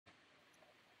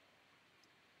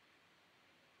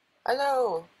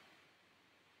Hello,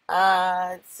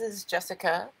 this is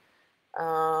Jessica,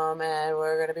 and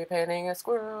we're going to be painting a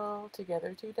squirrel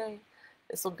together today.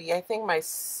 This will be, I think, my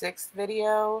sixth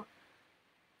video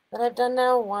that I've done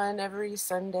now, one every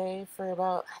Sunday for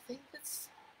about, I think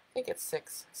it's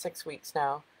six weeks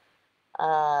now.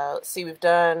 Let's see, we've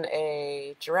done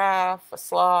a giraffe, a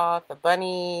sloth, a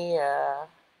bunny,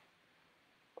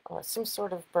 some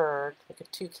sort of bird, like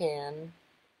a toucan.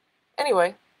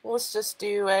 Anyway, let's just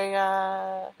do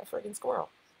a friggin' squirrel.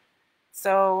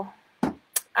 So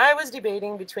I was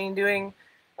debating between doing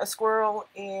a squirrel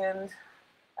and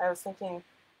I was thinking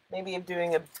maybe of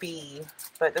doing a bee,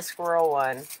 but the squirrel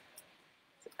one,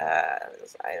 I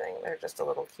think they're just a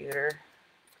little cuter.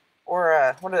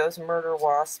 Or one of those murder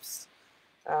wasps,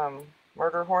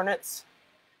 murder hornets.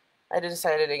 I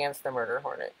decided against the murder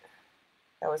hornet.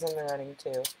 That was in the running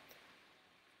too.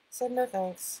 Said no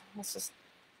thanks. Let's just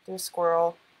do a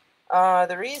squirrel.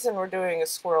 The reason we're doing a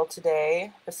squirrel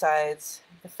today, besides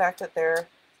the fact that they're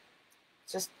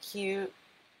just cute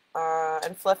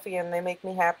and fluffy and they make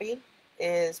me happy,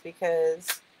 is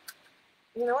because,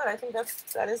 you know what, I think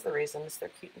that is the reason, is they're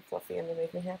cute and fluffy and they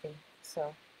make me happy.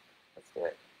 So let's do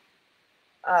it.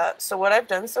 So what I've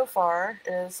done so far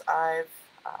is I've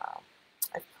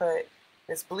put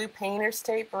this blue painter's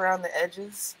tape around the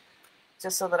edges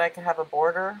just so that I can have a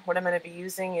border. What I'm going to be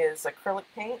using is acrylic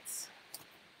paints,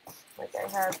 like I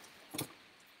have,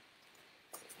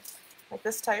 like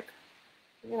this type,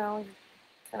 you know,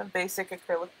 kind of basic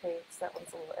acrylic paints. That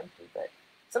one's a little empty, but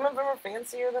some of them are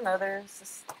fancier than others.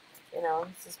 Just, you know,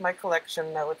 this is my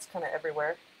collection, though it's kind of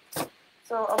everywhere.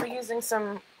 So I'll be using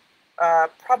some,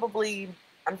 probably,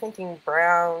 I'm thinking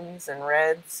browns and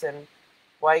reds and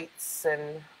whites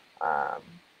and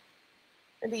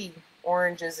maybe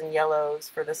oranges and yellows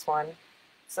for this one.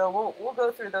 So we'll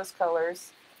go through those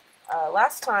colors.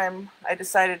 Last time I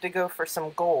decided to go for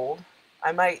some gold.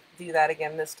 I might do that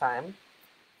again this time.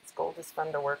 Gold is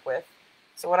fun to work with.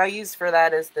 So what I use for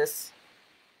that is this,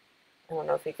 I don't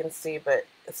know if you can see, but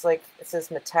it's like, it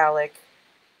says metallic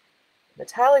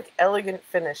elegant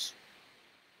finish.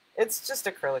 It's just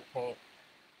acrylic paint.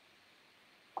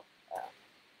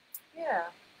 Yeah,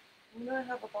 I'm gonna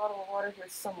have a bottle of water here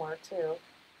somewhere too.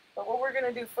 But what we're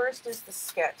gonna do first is the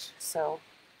sketch. So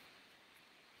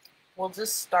we'll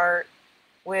just start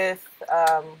with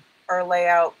our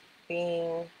layout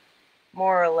being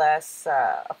more or less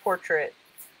a portrait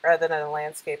rather than a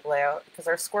landscape layout, because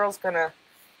our squirrel's gonna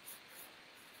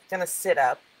sit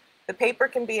up. The paper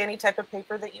can be any type of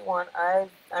paper that you want.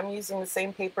 I'm using the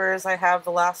same paper as I have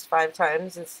the last 5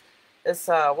 times. It's this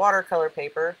watercolor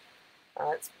paper.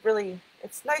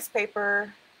 It's nice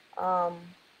paper.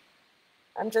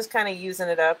 I'm just kind of using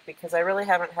it up because I really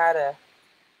haven't had a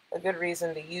good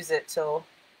reason to use it till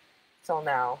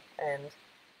now, and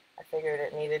I figured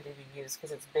it needed to be used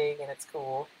because it's big and it's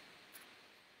cool.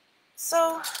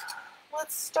 So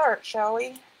let's start, shall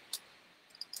we?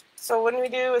 So when we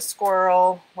do a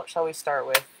squirrel, what shall we start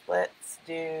with? Let's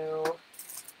do,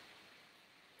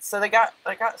 so I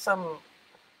got some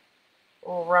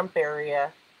little rump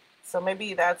area. So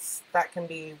maybe that can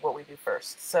be what we do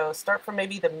first. So start from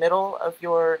maybe the middle of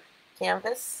your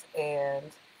canvas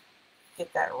and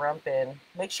get that rump in.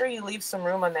 Make sure you leave some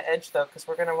room on the edge though, because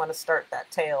we're going to want to start that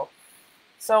tail.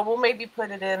 So we'll maybe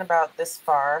put it in about this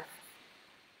far.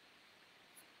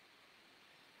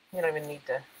 You don't even need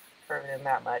to curve it in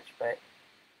that much, but,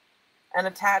 and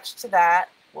attached to that,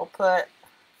 we'll put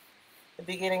the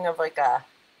beginning of like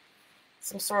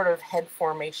some sort of head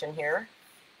formation here.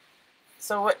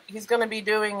 So what he's going to be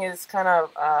doing is kind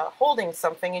of holding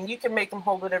something, and you can make him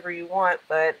hold whatever you want,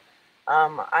 but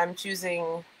I'm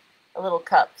choosing a little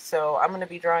cup. So I'm going to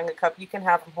be drawing a cup. You can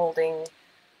have him holding,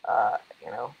 you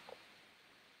know,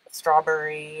 a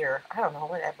strawberry, or I don't know,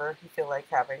 whatever you feel like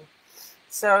having.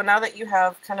 So now that you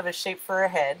have kind of a shape for a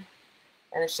head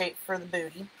and a shape for the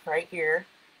booty right here,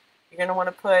 you're going to want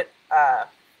to put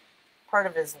part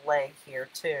of his leg here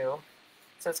too.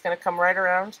 So it's going to come right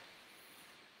around.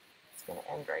 It's going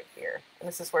to end right here. And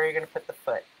this is where you're going to put the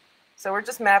foot. So we're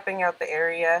just mapping out the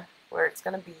area where it's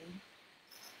going to be.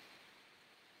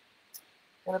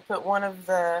 I'm going to put one of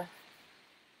the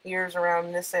ears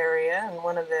around this area and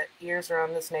one of the ears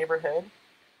around this neighborhood.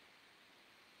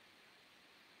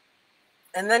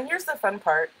 And then here's the fun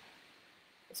part.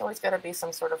 There's always got to be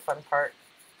some sort of fun part.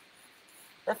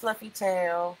 The fluffy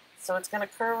tail. So it's going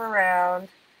to curve around.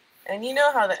 And you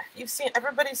know how that,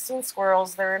 everybody's seen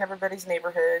squirrels. They're in everybody's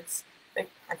neighborhoods.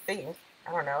 I think,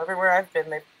 I don't know, everywhere I've been,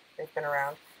 they've been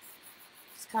around.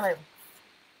 Just kind of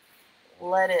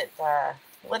let it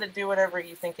do whatever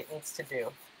you think it needs to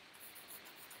do.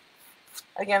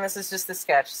 Again, this is just a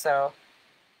sketch, so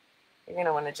you're going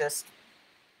to want to just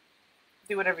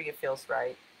do whatever you feels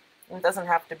right. And it doesn't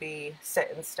have to be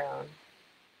set in stone.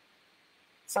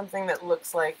 Something that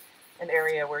looks like an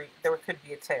area where there could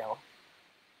be a tail.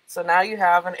 So now you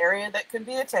have an area that could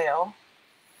be a tail,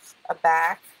 a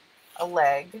back, a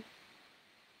leg,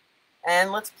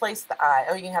 and let's place the eye.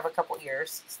 Oh, you can have a couple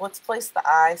ears. So let's place the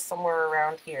eye somewhere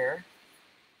around here.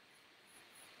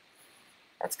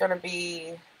 That's going to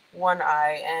be one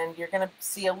eye, and you're going to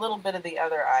see a little bit of the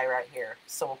other eye right here.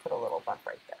 So we'll put a little bump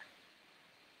right there.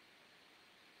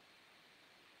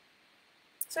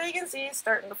 So you can see he's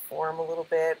starting to form a little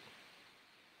bit.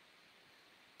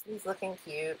 He's looking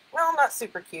cute. Well, not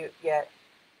super cute yet.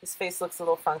 His face looks a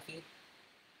little funky.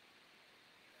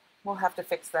 We'll have to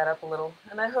fix that up a little.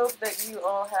 And I hope that you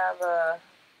all have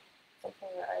something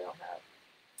that I don't have.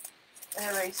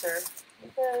 An eraser.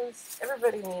 Because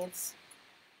everybody needs,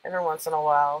 every once in a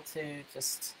while, to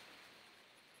just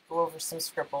go over some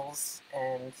scribbles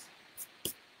and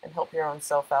help your own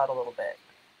self out a little bit.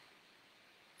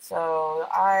 So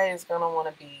the eye is going to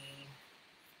want to be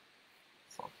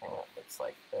something that looks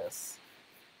like this.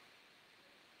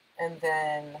 And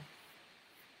then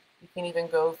you can even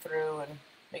go through and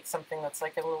make something that's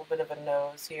like a little bit of a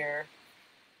nose here,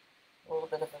 a little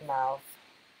bit of a mouth.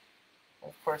 And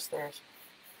of course their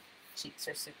cheeks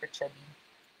are super chubby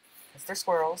because they're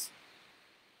squirrels.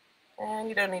 And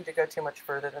you don't need to go too much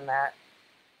further than that.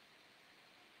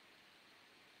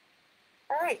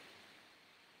 Alright,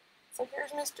 so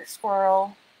here's Mr.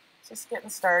 Squirrel, just getting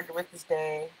started with his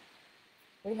day.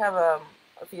 We have a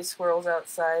few squirrels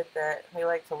outside that we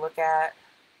like to look at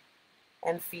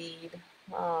and feed.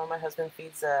 My husband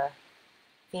feeds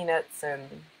peanuts,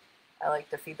 and I like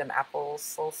to feed them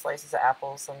apples, little slices of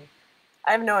apples. And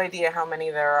I have no idea how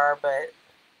many there are, but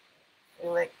we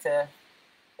like to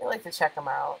check them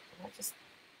out.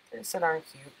 They're so darn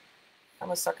cute.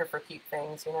 I'm a sucker for cute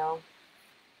things, you know.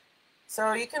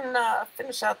 So you can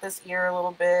finish out this ear a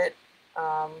little bit.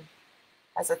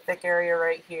 Has a thick area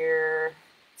right here.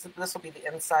 So this will be the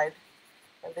inside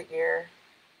of the ear.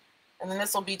 And then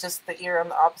this will be just the ear on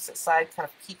the opposite side, kind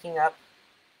of peeking up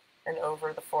and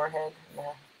over the forehead. And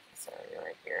this area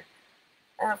right here.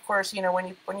 And of course, you know, when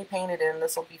you paint it in,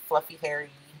 this will be fluffy, hairy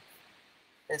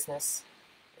business.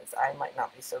 His eye might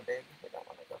not be so big. We don't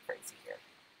want to go crazy here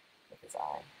with his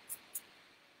eye.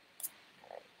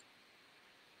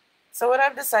 So what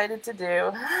I've decided to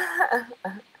do,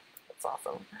 that's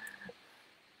awesome.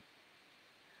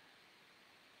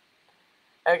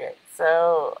 Okay,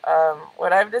 so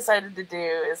what I've decided to do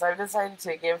is I've decided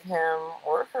to give him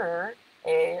or her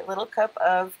a little cup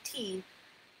of tea.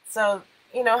 So,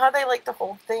 you know how they like to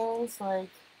hold things, like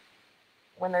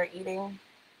when they're eating?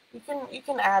 You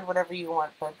can add whatever you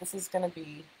want, but this is going to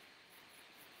be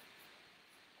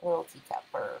a little teacup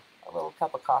or a little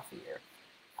cup of coffee, or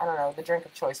I don't know, the drink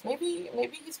of choice. Maybe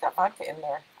he's got vodka in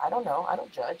there. I don't know. I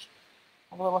don't judge.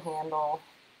 A little handle.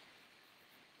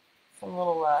 Some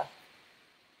little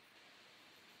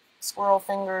squirrel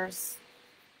fingers.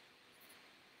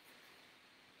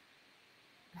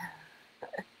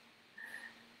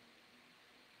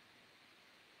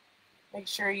 Make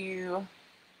sure you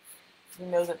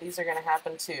know that these are going to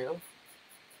happen too.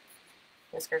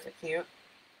 Whiskers are cute.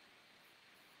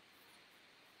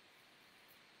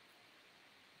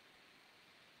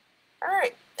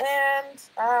 Alright,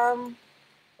 and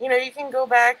you know, you can go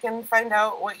back and find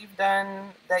out what you've done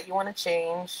that you want to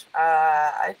change.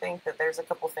 I think that there's a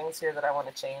couple things here that I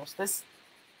want to change. This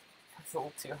is a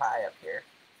little too high up here.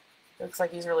 It looks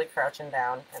like he's really crouching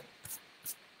down, and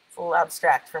it's a little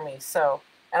abstract for me. So,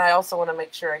 and I also want to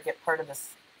make sure I get part of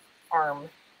this arm.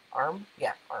 Arm?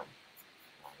 Yeah, arm.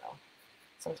 I don't know.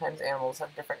 Sometimes animals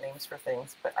have different names for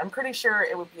things, but I'm pretty sure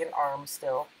it would be an arm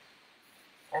still.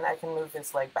 And I can move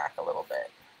his leg back a little bit.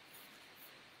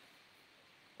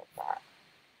 Like that.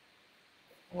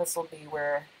 And this will be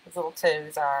where his little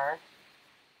toes are.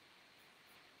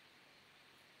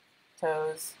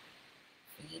 Toes,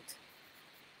 feet.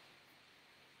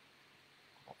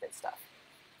 All that good stuff.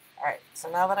 Alright, so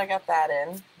now that I got that in,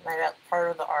 and I got part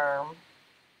of the arm,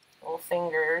 little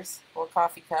fingers, little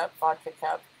coffee cup, vodka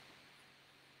cup.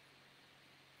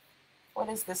 What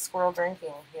is this squirrel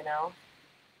drinking, you know?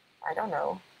 I don't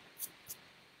know.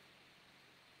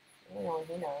 Only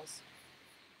he knows.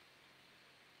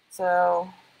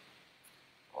 So,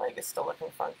 my leg is still looking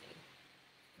funky.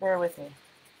 Bear with me.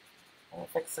 I'm going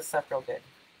to fix this up real good.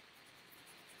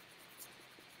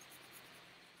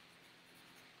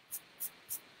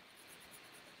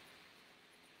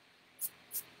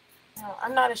 Now,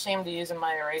 I'm not ashamed of using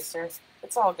my eraser.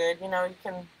 It's all good. You know, you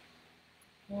can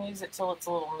use it till it's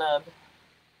a little nub.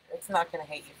 It's not going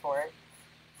to hate you for it.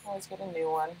 Always get a new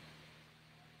one.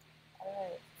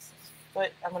 Alright,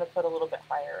 foot I'm going to put a little bit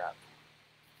higher up.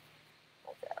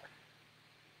 Like there.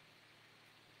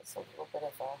 Just a little bit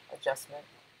of an adjustment.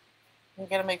 You're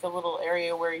going to make a little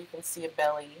area where you can see a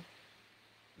belly.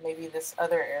 Maybe this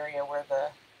other area where the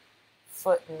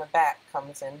foot and the back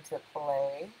comes into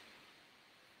play.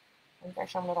 And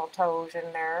there's some little toes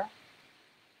in there.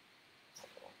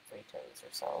 3 toes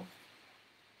or so.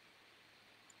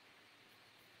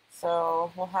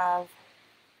 So we'll have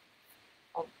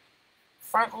a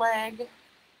front leg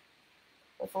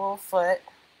with a little foot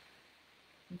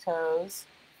and toes,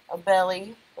 a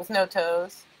belly with no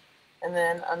toes, and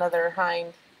then another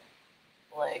hind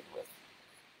leg with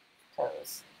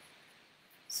toes.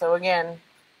 So again,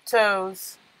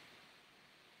 toes,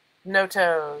 no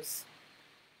toes,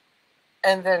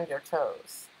 and then your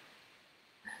toes.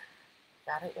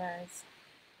 Got it, guys?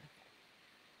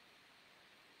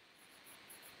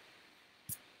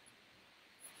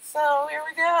 So here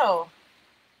we go.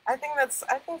 I think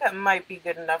that might be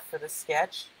good enough for the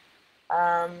sketch.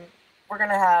 We're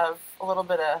gonna have a little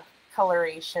bit of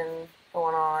coloration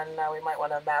going on. We might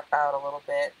want to map out a little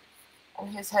bit,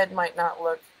 and his head might not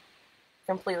look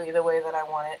completely the way that I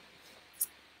want it.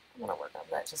 I'm gonna work on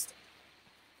that just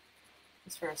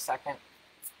for a second.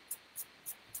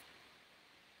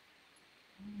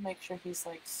 Make sure he's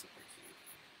like super cute,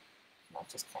 not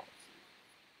just kind of cute.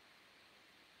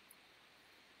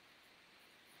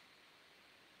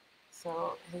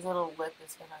 So his little lip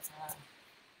is gonna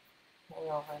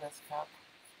hang over this cup.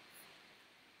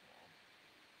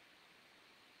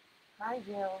 Hi,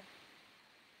 Jill.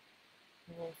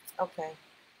 Okay.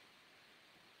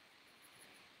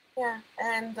 Yeah,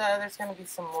 and there's gonna be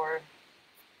some more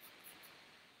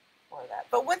of that.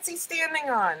 But what's he standing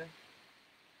on?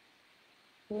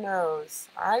 Who knows?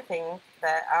 I think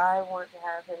that I want to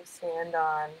have him stand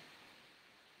on,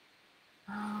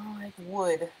 like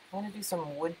wood. I want to do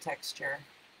some wood texture,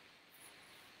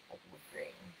 like wood grain.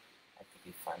 That could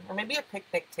be fun. Or maybe a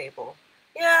picnic table.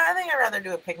 Yeah, I think I'd rather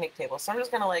do a picnic table. So I'm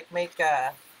just gonna like make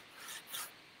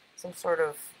some sort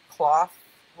of cloth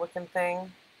looking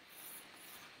thing.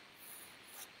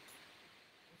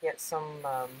 Get some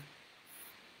of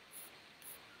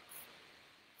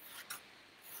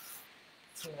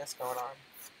this going on.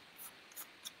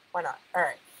 Why not? All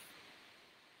right.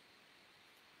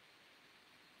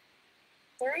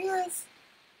 There he is.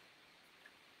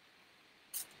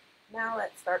 Now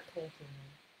let's start painting,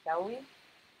 shall we?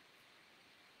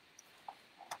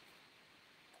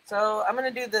 So I'm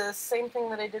going to do the same thing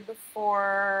that I did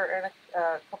before and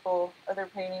a couple other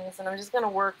paintings, and I'm just going to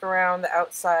work around the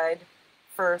outside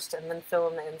first and then fill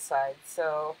in the inside.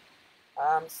 So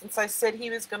since I said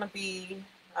he was going to be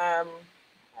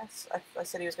I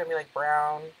said he was going to be like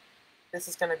brown. This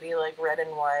is going to be like red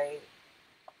and white.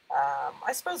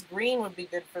 I suppose green would be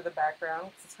good for the background.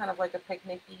 It's kind of like a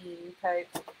picnic-y type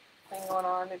thing going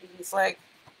on. Maybe he's like,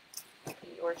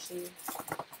 he or she,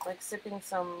 like sipping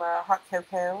some hot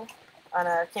cocoa on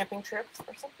a camping trip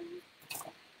or something.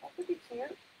 That would be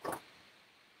cute. I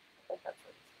think that's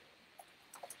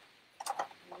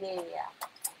what he's doing. Yeah.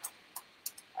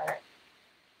 All right.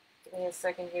 Give me a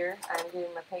second here. I'm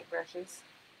doing my paintbrushes.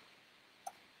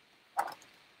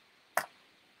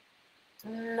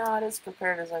 Not as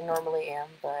prepared as I normally am,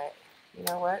 but you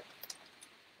know what?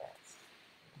 That's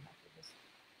just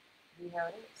be how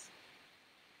it is.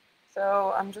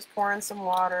 So I'm just pouring some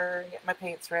water, get my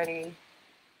paints ready.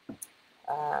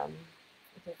 You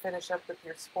can finish up with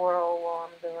your squirrel while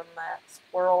I'm doing that.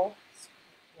 Squirrel.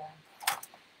 Yeah.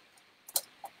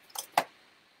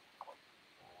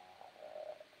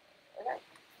 Okay.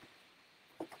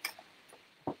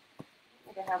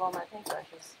 I think I have all my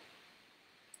paintbrushes.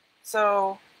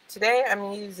 So today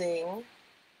I'm using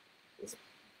this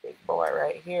big boy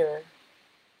right here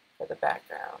for the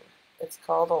background. It's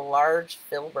called a large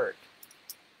filbert.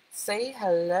 Say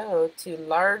hello to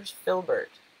large filbert.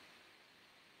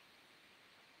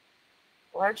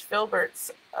 Large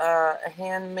filbert's a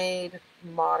handmade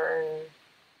modern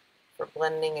for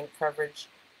blending and coverage.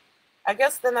 I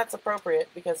guess then that's appropriate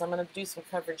because I'm going to do some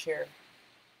coverage here.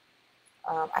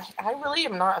 I really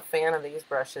am not a fan of these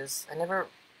brushes. I never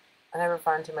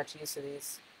find too much use of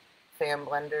these fan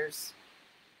blenders.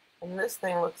 And this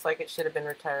thing looks like it should have been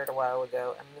retired a while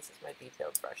ago, and this is my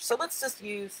detailed brush. So let's just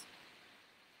use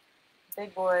the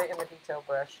big boy and the detail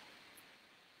brush.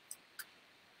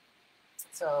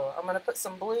 So I'm going to put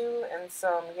some blue and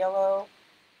some yellow.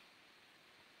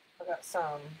 I got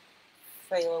some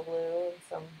phthalo blue and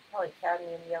some probably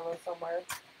cadmium yellow somewhere.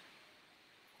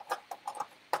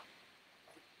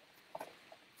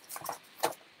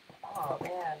 Oh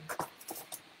man.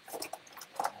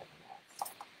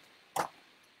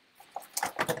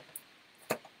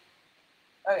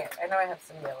 Okay, I know I have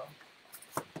some yellow.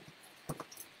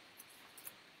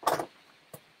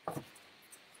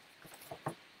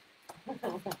 I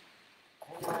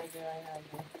know I do.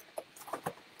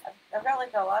 I've got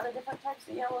like a lot of different types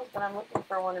of yellows, but I'm looking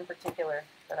for one in particular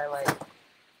that I like. So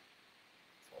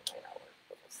it might not work,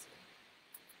 but we'll see.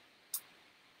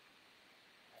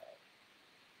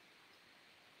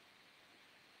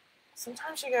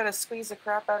 Sometimes you gotta squeeze the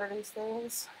crap out of these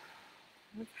things.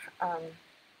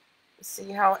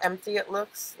 See how empty it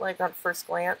looks, like on first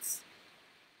glance.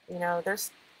 You know,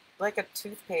 there's like a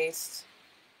toothpaste.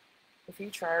 If you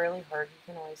try really hard,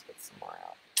 you can always get some more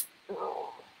out.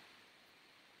 Oh.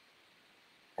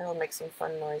 It'll make some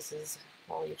fun noises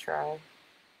while you try.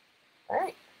 All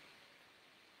right,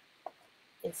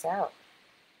 it's out.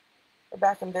 We're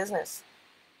back in business.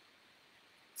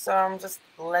 So I'm just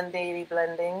blending,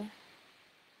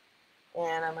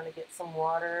 and I'm gonna get some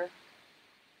water.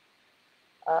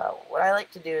 What I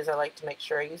like to do is I like to make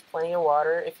sure I use plenty of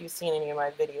water. If you've seen any of my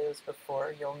videos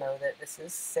before, you'll know that this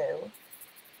is so.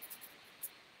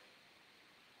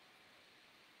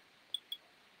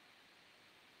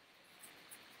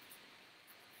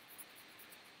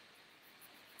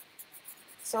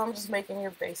 So I'm just making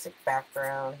your basic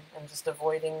background and just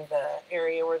avoiding the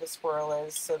area where the squirrel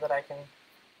is so that I can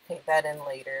paint that in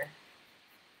later.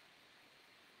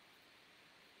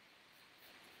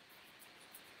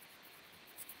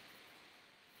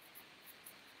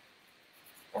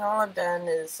 And all I've done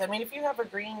is, I mean, if you have a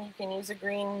green, you can use a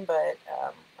green, but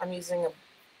I'm using a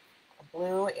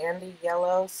blue and a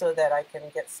yellow so that I can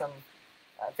get some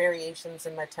variations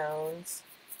in my tones.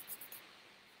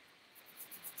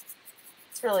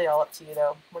 It's really all up to you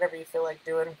though, whatever you feel like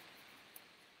doing.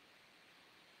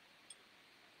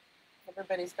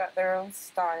 Everybody's got their own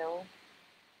style.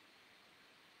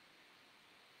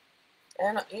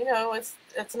 And you know, it's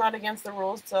not against the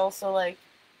rules to also like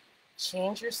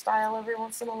change your style every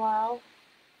once in a while.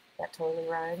 That totally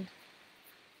rhymed.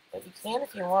 But you can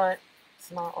if you want.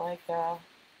 It's not like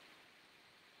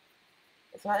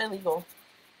it's not illegal.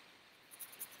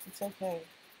 It's okay.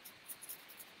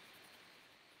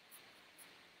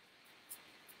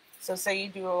 So say you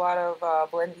do a lot of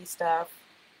blendy stuff.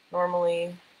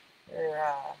 Normally,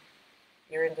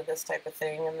 you're into this type of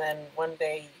thing, and then one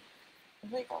day,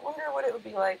 you're like, I wonder what it would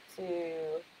be like to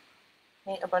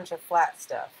paint a bunch of flat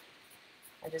stuff.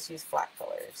 I just use flat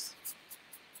colors.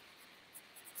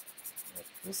 Like,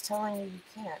 who's telling you you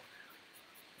can't?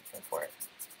 Go for it.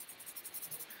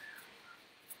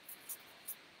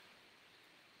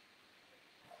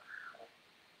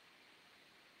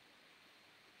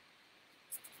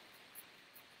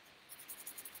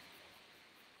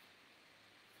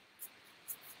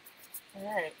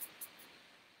 Alright.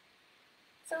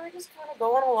 So we're just kind of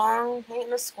going along,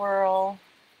 painting a squirrel,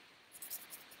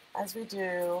 as we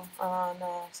do on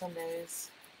Sundays.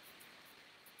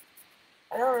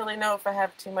 I don't really know if I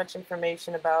have too much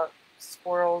information about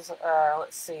squirrels.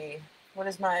 Let's see. What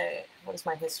is my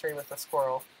history with a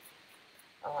squirrel?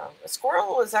 A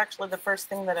squirrel was actually the first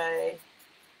thing that I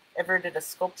ever did a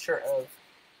sculpture of.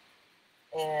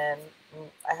 And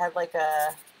I had like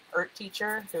a art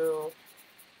teacher who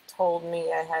told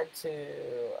me I had to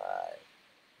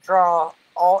draw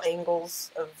all angles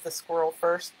of the squirrel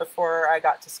first before I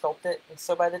got to sculpt it. And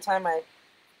so by the time I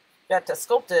got to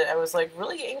sculpt it, I was like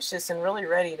really anxious and really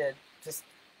ready to just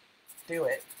do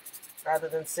it rather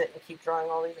than sit and keep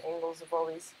drawing all these angles of all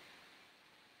these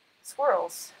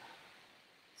squirrels.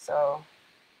 So,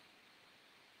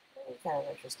 really kind of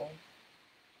interesting.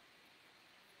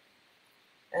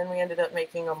 And we ended up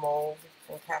making a mold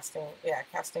and casting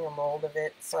a mold of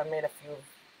it. So I made a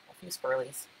few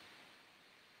squirrelies.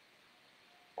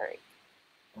 All right,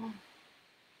 that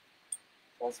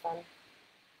was fun.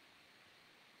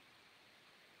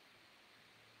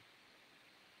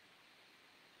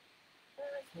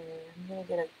 Okay, I'm gonna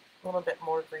get a little bit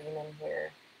more green in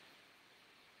here.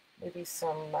 Maybe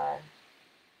some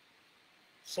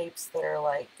shapes that are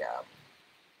like you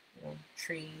know,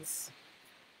 trees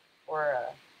or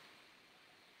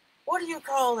what do you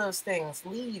call those things?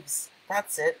 Leaves.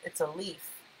 That's it. It's a leaf.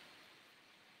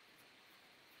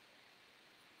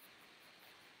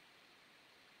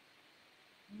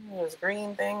 Those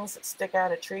green things that stick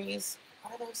out of trees.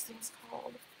 What are those things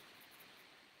called?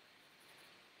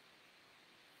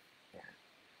 Yeah.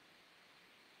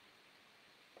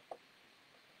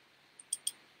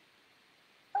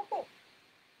 Okay.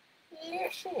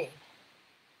 Let's see.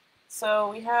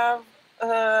 So we have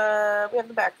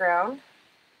the background.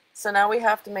 So now we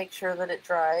have to make sure that it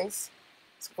dries.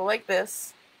 So go like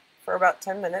this for about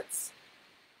 10 minutes.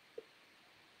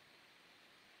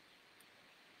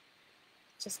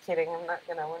 Just kidding. We're not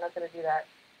gonna do that.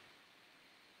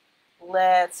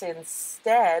 Let's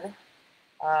instead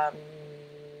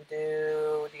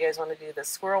do you guys want to do the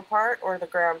squirrel part or the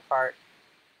ground part?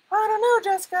 I don't know,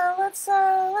 Jessica. Let's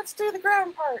do the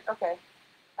ground part. Okay.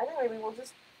 I think maybe we'll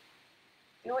just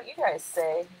do what you guys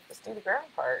say. Just do the ground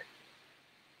part.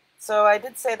 So I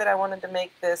did say that I wanted to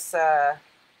make this a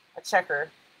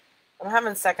checker. I'm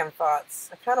having second thoughts.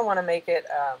 I kind of want to make it,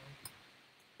 I'd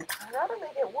rather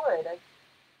make it wood. I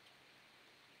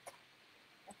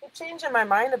keep changing my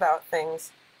mind about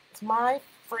things. It's my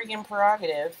friggin'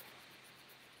 prerogative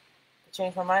to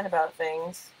change my mind about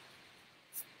things.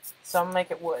 So I'm going to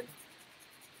make it wood.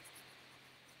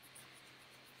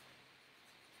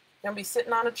 It's going to be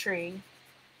sitting on a tree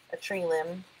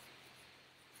limb.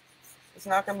 It's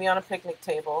not going to be on a picnic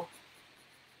table.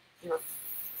 You're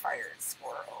fired,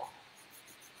 squirrel.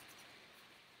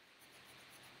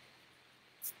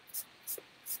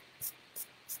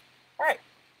 All right.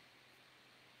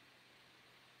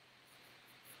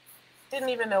 Didn't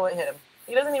even know what hit him.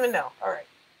 He doesn't even know. All right.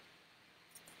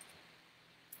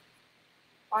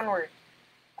 Onward.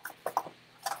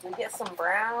 We get some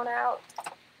brown out.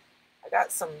 I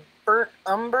got some burnt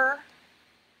umber.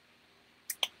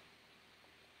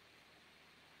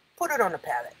 Put it on the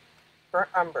palette. Burnt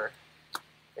umber.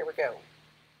 Here we go.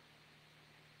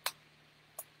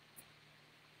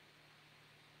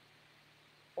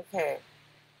 Okay.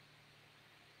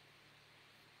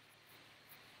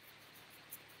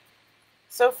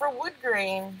 So for wood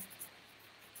grain,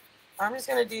 I'm just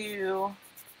going to do,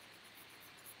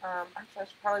 actually I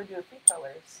should probably do a few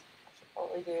colors. I should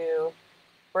probably do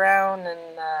brown and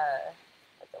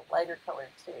like a lighter color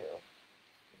too.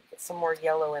 Get some more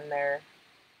yellow in there.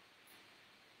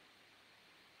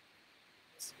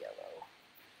 This yellow.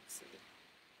 Let's see.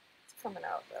 It's coming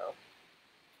out though.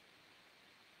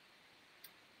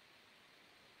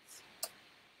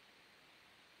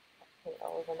 Paint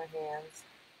all over my hands.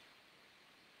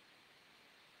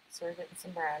 So we're getting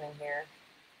some brown in here.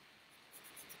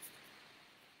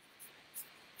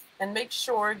 And make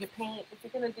sure you paint, if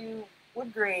you're going to do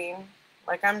wood grain,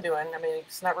 like I'm doing, I mean,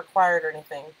 it's not required or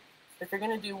anything. But if you're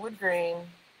going to do wood grain,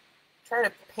 try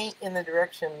to paint in the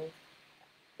direction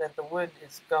that the wood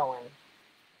is going.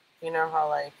 You know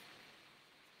how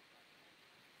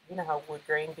wood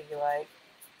grain be like,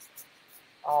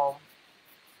 all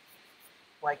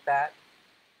like that.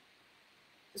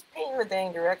 Just paint in the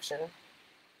dang direction.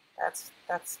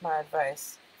 That's my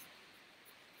advice.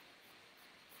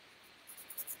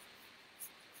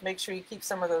 Make sure you keep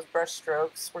some of those brush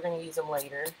strokes. We're going to use them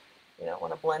later. You don't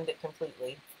want to blend it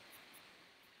completely.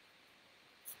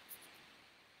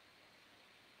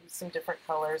 Use some different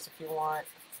colors if you want.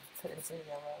 Put in some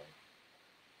yellow.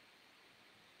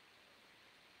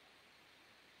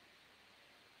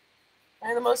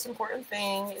 And the most important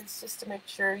thing is just to make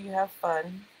sure you have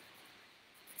fun.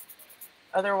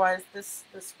 Otherwise, the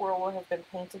squirrel will have been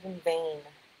painted in vain.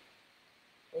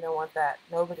 We don't want that.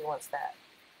 Nobody wants that.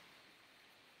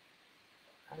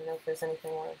 I don't know if there's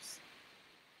anything worse.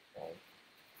 Right?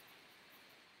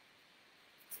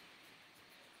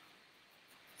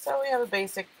 So we have a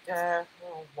basic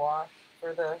wash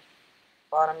for the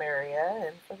bottom area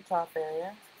and for the top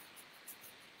area.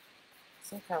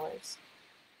 Some colors.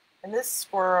 And this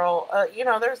squirrel, you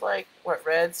know, there's like, what,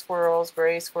 red squirrels,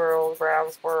 gray squirrels, brown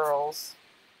squirrels.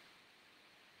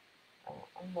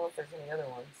 I don't know if there's any other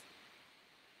ones.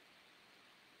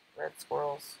 Red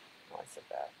squirrels. Oh, I said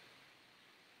that.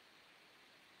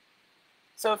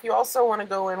 So if you also want to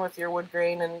go in with your wood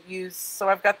grain and use, so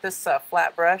I've got this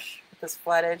flat brush with this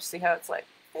flat edge. See how it's like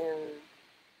thin,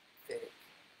 thick,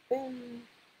 thin,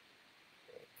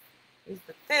 thick. Use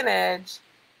the thin edge.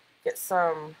 Get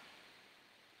some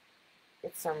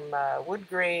wood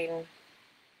grain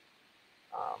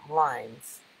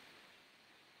lines.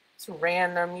 It's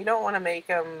random. You don't want to make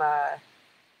them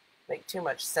make too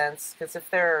much sense, because if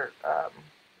they're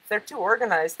too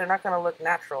organized, they're not going to look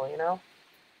natural. You know,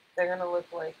 they're going to look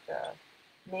like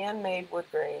man-made wood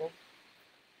grain,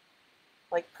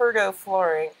 like Pergo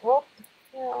flooring. Well,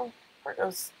 you know,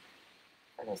 Pergo's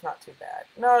not too bad.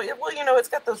 No, well, you know, it's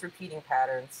got those repeating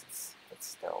patterns.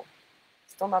 It's still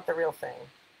not the real thing.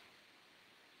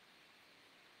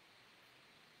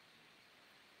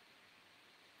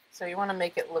 So you want to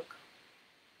make it look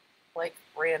like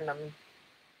random,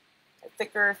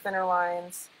 thicker, thinner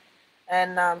lines.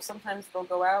 And sometimes they'll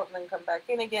go out and then come back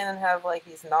in again and have like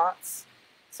these knots.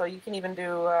 So you can even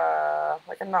do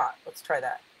like a knot. Let's try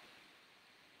that.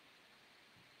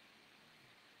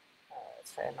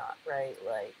 Let's try a knot, right?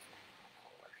 Like,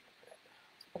 where should I put it?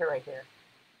 Put it right here.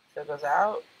 So it goes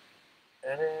out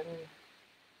and then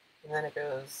and then it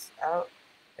goes out,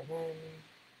 and then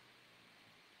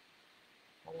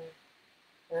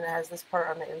it has this part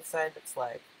on the inside that's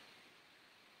like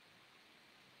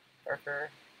darker.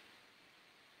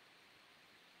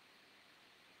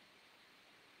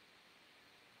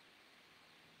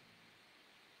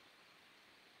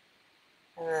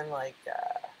 And then like kind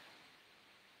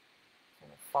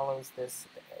of follows this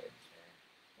at the edge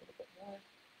a little bit more.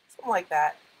 Something like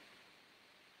that.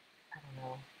 I don't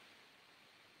know.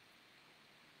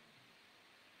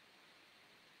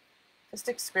 Just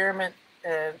experiment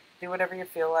and do whatever you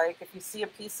feel like. If you see a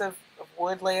piece of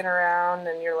wood laying around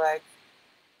and you're like,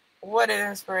 what an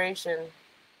inspiration,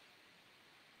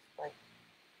 like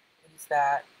use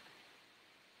that.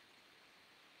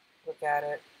 Look at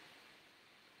it.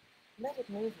 Let it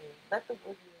move you. Let the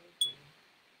wood move you.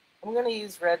 I'm going to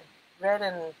use red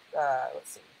and, let's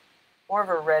see, more of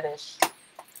a reddish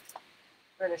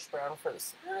brown for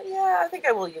this. Yeah, I think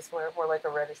I will use more like a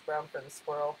reddish brown for the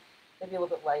squirrel. Maybe a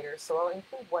little bit lighter. So I'll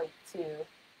include white too.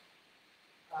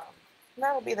 And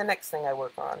that'll be the next thing I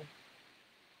work on.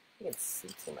 You can see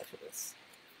too much of this.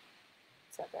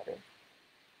 Is that better?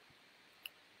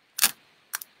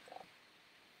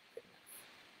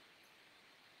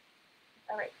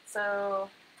 All right, so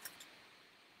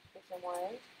get some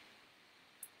white.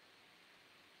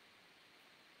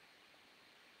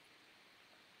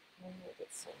 And we'll get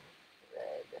some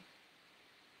red.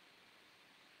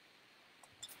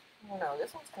 I don't know,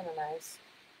 this one's kind of nice.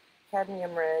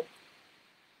 Cadmium red.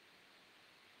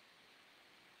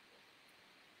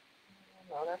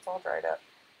 No, that's all dried up.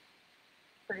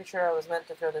 Pretty sure I was meant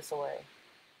to throw this away.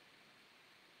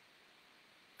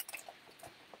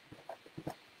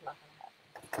 Not gonna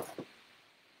happen.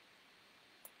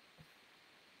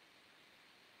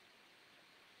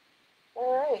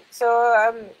 All right,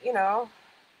 so you know,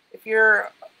 if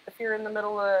you're in the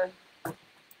middle of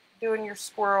doing your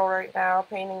squirrel right now,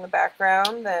 painting the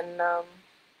background, then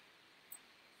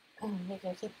you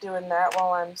can keep doing that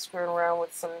while I'm screwing around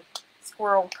with some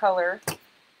squirrel color.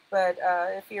 But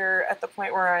if you're at the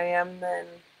point where I am, then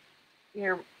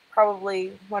you're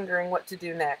probably wondering what to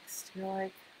do next. You're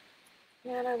like,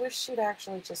 man, I wish she'd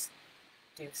actually just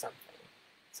do something.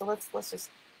 So let's do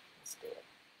it.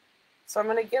 So I'm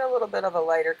going to get a little bit of a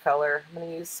lighter color. I'm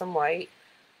going to use some white.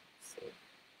 Let's see.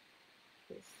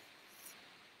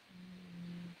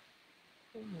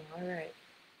 All right.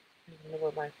 I don't know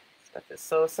what my stuff is.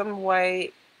 So some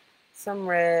white, some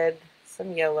red,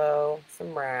 some yellow,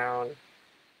 some brown.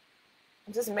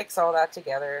 And just mix all that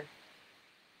together.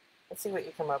 Let's see what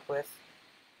you come up with.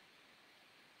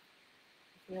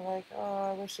 If you're like,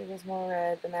 oh, I wish it was more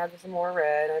red, then add some more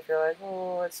red. And if you're like,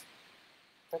 oh, that's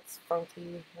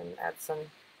funky, then add some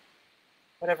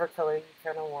whatever color you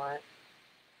kind of want.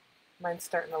 Mine's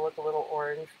starting to look a little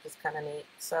orange, which is kind of neat.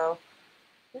 So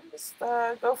just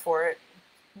go for it.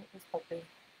 This puppy.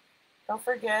 Don't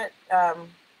forget,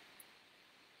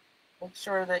 make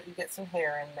sure that you get some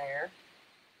hair in there.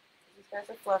 These guys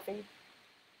are fluffy.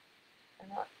 They're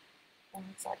not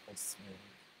exactly smooth.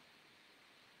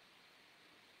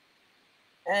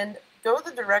 And go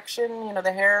the direction, you know,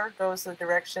 the hair goes the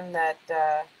direction that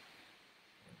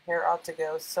hair ought to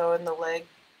go. So in the leg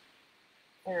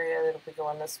area, it'll be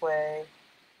going this way.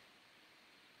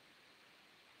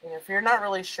 And if you're not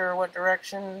really sure what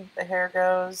direction the hair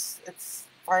goes, it's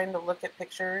fine to look at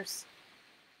pictures.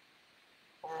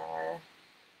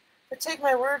 But take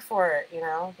my word for it, you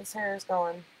know, this hair is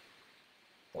going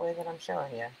the way that I'm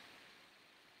showing you.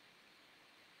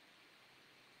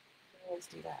 Always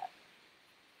do that.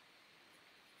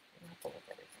 You have to look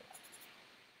everything up.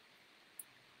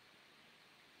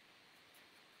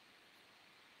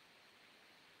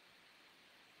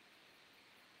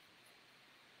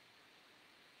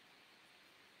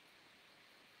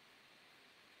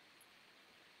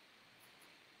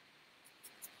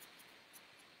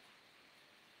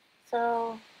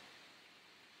 So,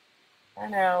 I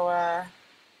know,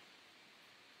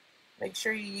 make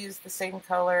sure you use the same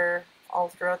color all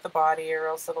throughout the body, or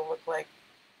else it'll look like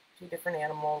two different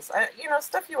animals. You know,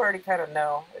 stuff you already kind of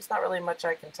know. There's not really much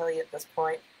I can tell you at this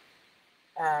point.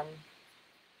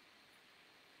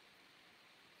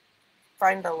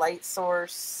 Find a light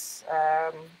source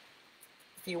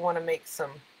if you want to make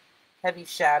some heavy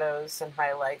shadows and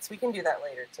highlights. We can do that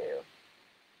later too.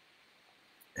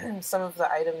 Some of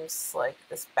the items, like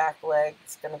this back leg,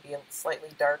 is going to be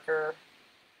slightly darker,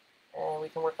 and we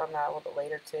can work on that a little bit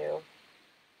later too.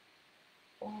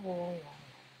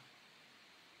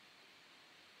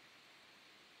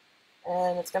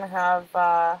 And it's going to have,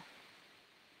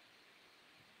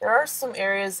 there are some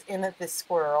areas in it, this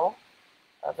squirrel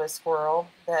of a squirrel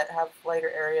that have lighter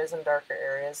areas and darker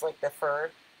areas, like the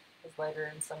fur is lighter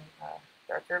and some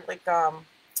darker. Like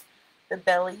the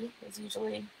belly is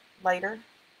usually lighter,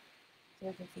 so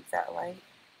we can keep that light.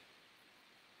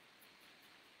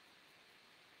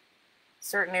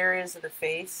 Certain areas of the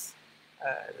face,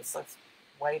 this looks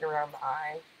white around the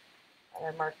eye that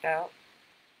I marked out.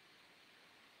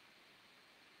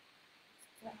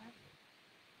 Let's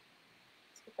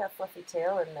get that fluffy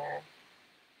tail in there.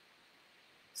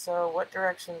 So what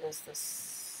direction does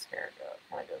this hair go? It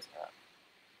kind of goes up.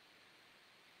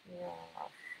 Yeah.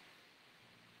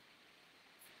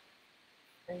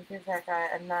 And give that guy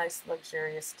a nice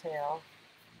luxurious tail.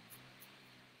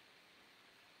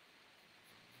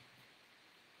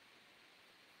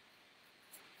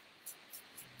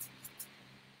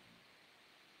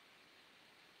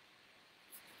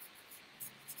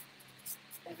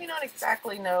 If you don't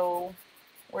exactly know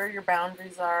where your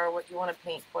boundaries are, what you want to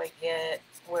paint quite yet,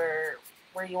 where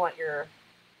you want your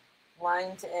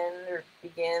line to end or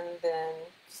begin, then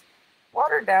just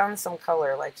water down some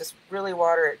color, like just really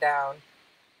water it down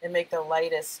and make the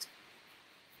lightest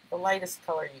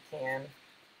color you can.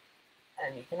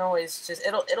 And you can always just,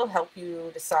 it'll help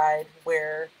you decide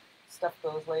where stuff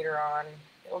goes later on.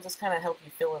 It'll just kind of help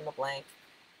you fill in the blank.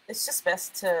 It's just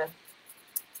best to,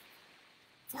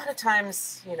 a lot of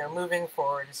times, you know, moving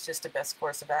forward is just the best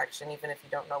course of action, even if you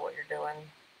don't know what you're doing.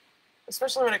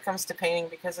 Especially when it comes to painting,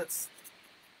 because it's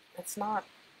not,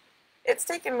 it's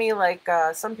taken me like,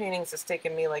 some paintings it's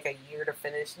taken me like a year to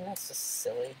finish, and that's just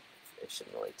silly. It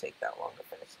shouldn't really take that long to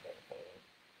finish a painting.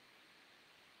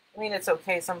 I mean, it's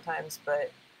okay sometimes,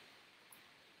 but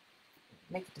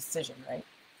make a decision, right?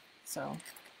 So,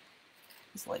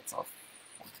 this light's all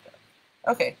fucked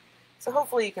up. Okay, so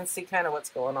hopefully you can see kind of what's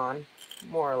going on,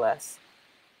 more or less.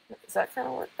 Does that kind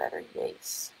of work better?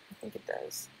 Yes, I think it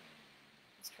does.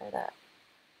 Let's try that.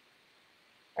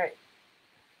 All right.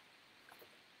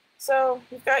 So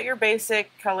you've got your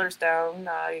basic colors down.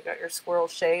 You got your squirrel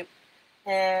shape,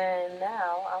 and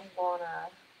now I'm gonna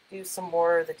do some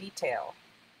more of the detail.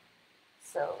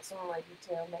 So some of my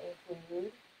detail may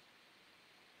include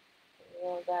the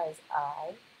little guy's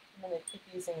eye. I'm gonna keep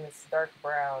using this dark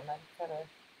brown. I'm kind of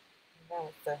down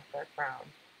with the dark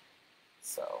brown.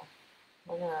 So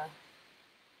I'm gonna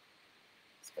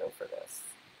let's go for this.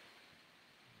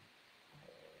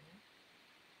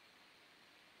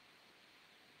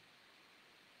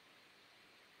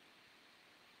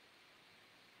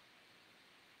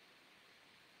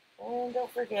 And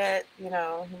don't forget, you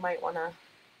know, you might want to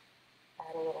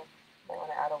add a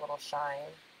little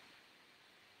shine.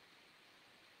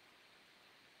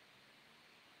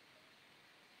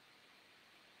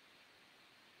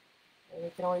 And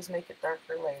you can always make it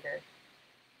darker later.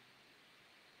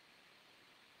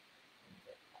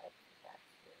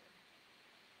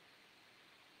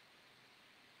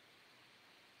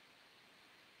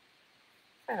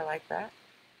 Kind of like that.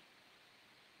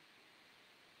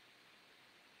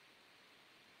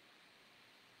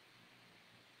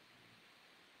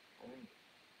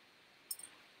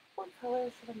 What color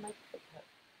should I make the cup?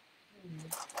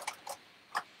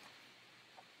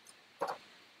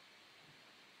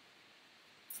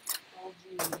 Oh,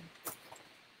 gee.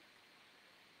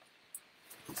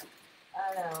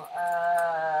 I don't know.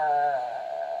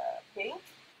 Pink,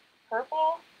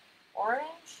 purple,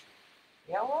 orange,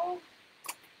 yellow.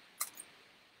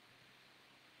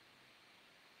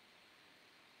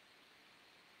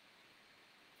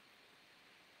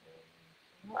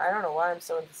 I don't know why I'm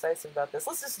so indecisive about this.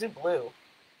 Let's just do blue.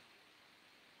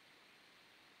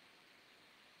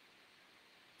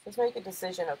 Just make a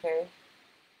decision, okay?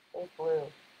 Go blue.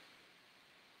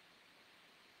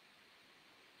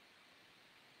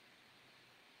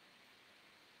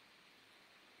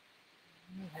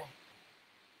 Okay.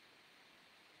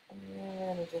 And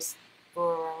then just go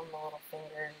around the little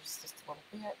fingers just a little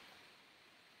bit.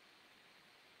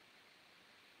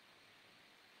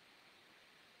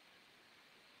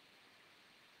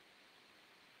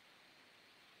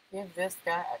 Give this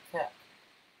guy a cup.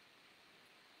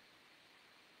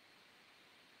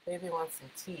 Baby wants some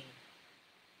tea.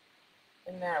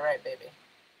 Isn't that right, baby?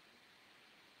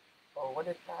 Oh, what's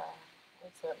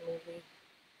that movie?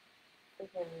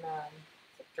 Freaking,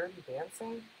 is it Dirty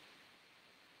Dancing?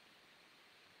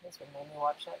 That's what made me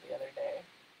watch that the other day.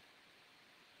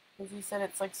 Because he said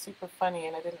it's like super funny,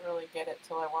 and I didn't really get it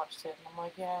till I watched it, and I'm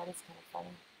like, yeah, it is kind of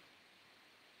funny.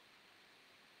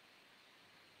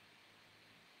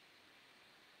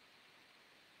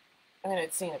 I mean,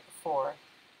 I'd seen it before,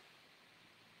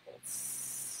 but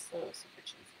it's so super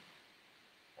cheesy.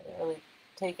 I didn't really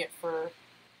take it for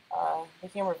the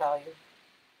humor value.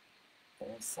 There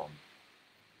is some.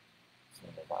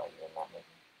 meter value in that movie.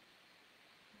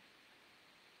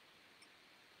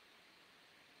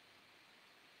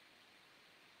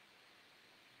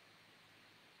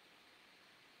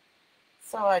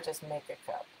 So I just make a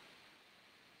cup.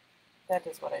 That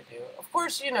is what I do. Of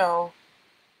course, you know,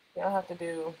 you don't have to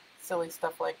do silly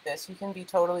stuff like this. You can be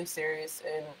totally serious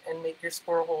and make your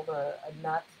squirrel hold a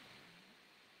nut.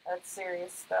 That's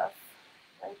serious stuff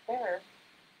right there.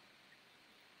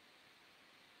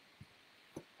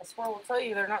 A squirrel will tell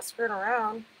you they're not screwing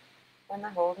around when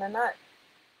they're holding a nut.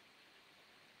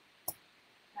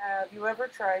 Have you ever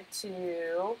tried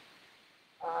to,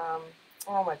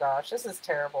 oh my gosh, this is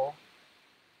terrible.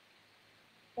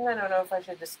 I don't know if I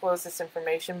should disclose this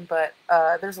information, but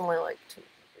there's only like 2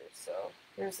 here, so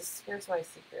here's my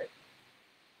secret.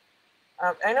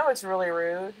 I know it's really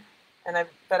rude,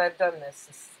 but I've done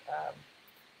this.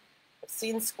 I've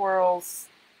seen squirrels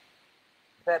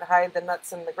that hide the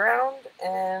nuts in the ground,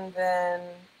 and then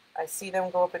I see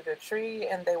them go up into a tree,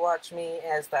 and they watch me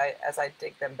as I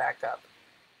dig them back up.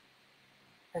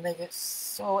 And they get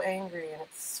so angry, and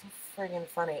it's so friggin'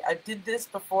 funny. I did this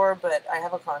before, but I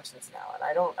have a conscience now, and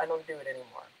I don't do it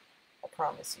anymore. I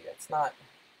promise you, it's not.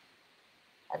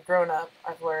 I've grown up.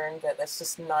 I've learned that that's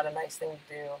just not a nice thing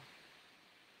to do.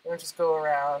 You don't just go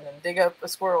around and dig up a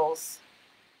squirrel's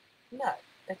nut.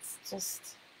 It's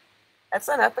just, that's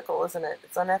unethical, isn't it?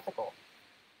 It's unethical,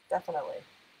 definitely.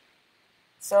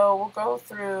 So we'll go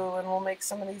through and we'll make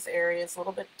some of these areas a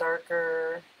little bit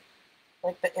darker,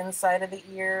 like the inside of the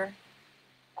ear.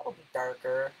 That'll be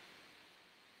darker.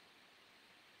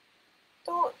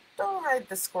 Don't hide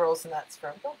the squirrel's nuts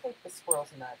from. Don't take the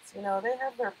squirrel's nuts. You know, they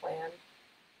have their plan.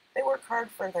 They work hard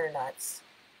for their nuts.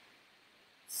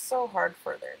 So hard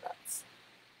for their nuts.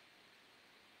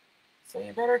 So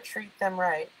you better treat them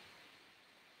right.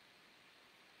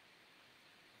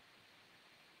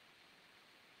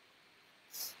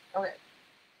 Okay.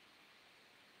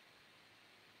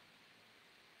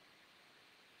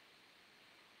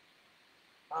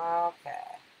 Okay.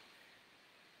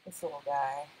 This little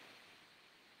guy.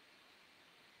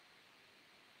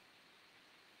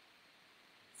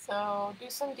 So do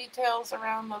some details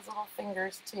around those little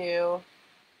fingers too.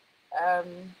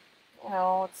 You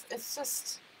know, it's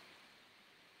just,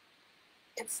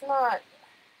 it's not,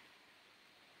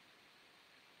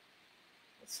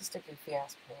 it's just a goofy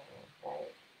ass painting,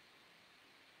 right?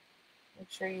 Make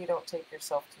sure you don't take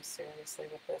yourself too seriously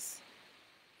with this.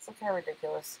 It's look how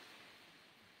ridiculous.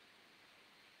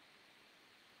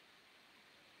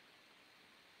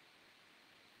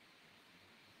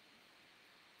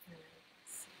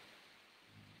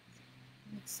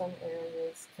 Make some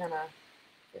areas kind of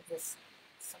give this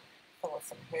fella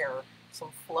some hair, some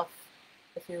fluff,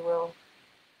 if you will.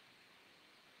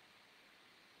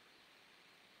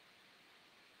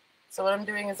 So what I'm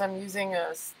doing is I'm using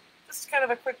just kind of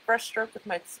a quick brush stroke with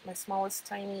my smallest,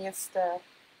 tiniest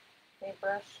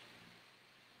paintbrush,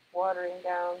 watering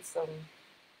down some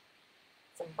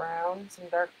brown, some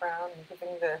dark brown, and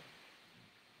giving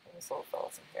this little fella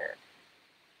some hair.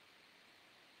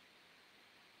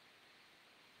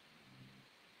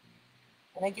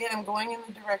 And again, I'm going in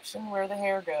the direction where the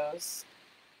hair goes,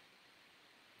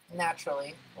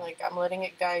 naturally. Like, I'm letting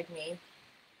it guide me.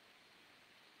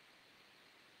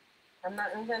 I'm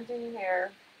not inventing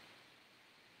hair.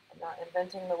 I'm not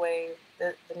inventing the way,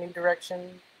 the new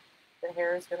direction the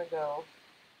hair is going to go.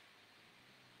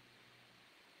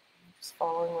 I'm just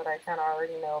following what I kind of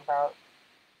already know about,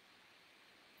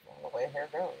 you know, the way hair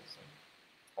goes, and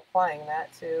applying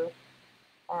that to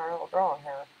our little drawing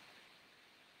hair.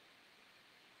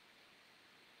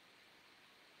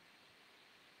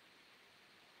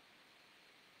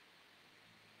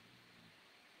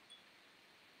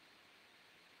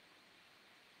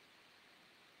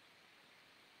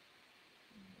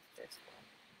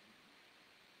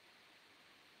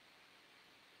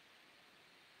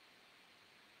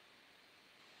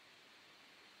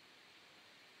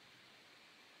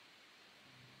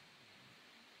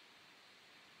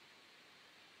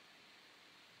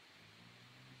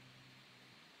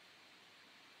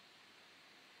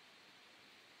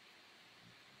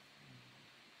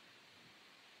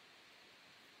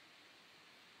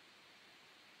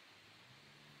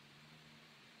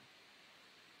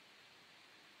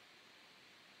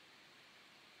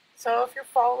 So if you're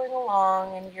following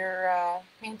along and you're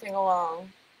painting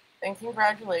along, then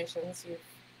congratulations,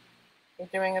 you're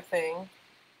doing a thing.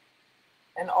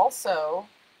 And also,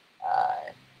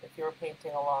 if you're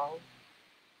painting along,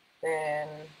 then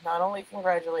not only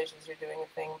congratulations, you're doing a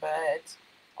thing, but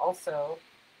also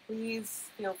please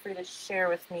feel free to share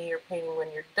with me your painting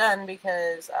when you're done,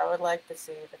 because I would like to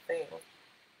see the thing.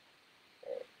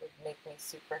 It would make me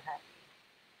super happy.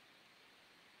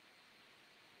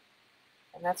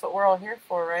 And that's what we're all here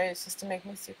for, right? It's just to make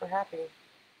me super happy.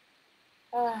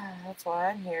 That's why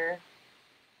I'm here.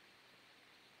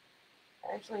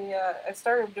 Actually, I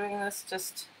started doing this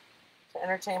just to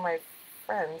entertain my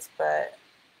friends, but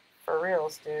for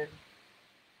reals, dude,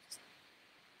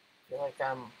 I feel like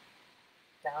I'm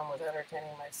down with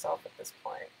entertaining myself at this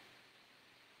point.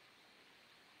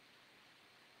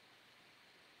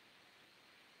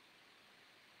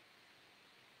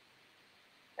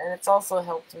 And it's also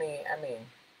helped me,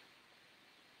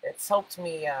 it's helped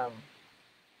me,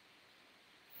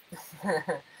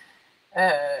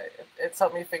 it's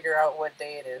helped me figure out what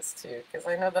day it is too, because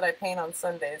I know that I paint on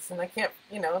Sundays, and I can't,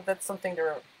 that's something to,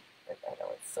 I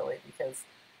know it's silly because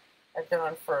I've been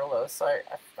on furlough, so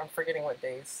I'm forgetting what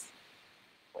days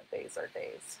are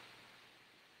days.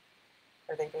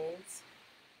 Are they days?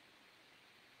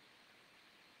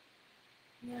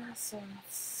 Yeah, so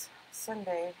it's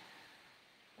Sunday.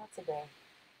 That's a day.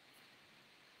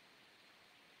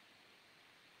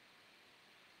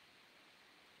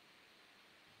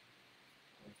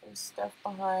 There's stuff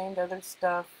behind other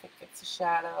stuff. It gets a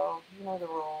shadow. You know the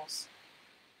rules.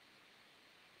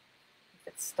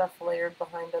 If it's stuff layered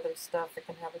behind other stuff, it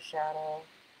can have a shadow.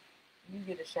 You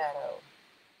get a shadow.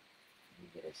 You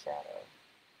get a shadow.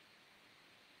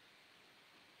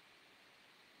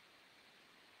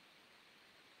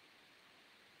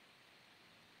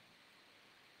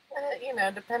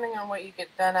 Depending on what you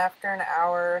get done after an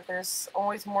hour, there's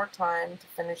always more time to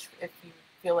finish. If you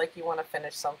feel like you want to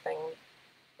finish something,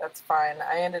 that's fine.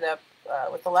 I ended up,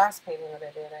 with the last painting that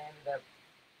I did, I ended up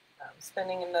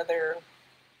spending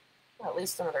at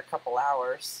least another couple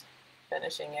hours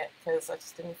finishing it because I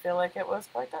just didn't feel like it was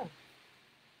quite done.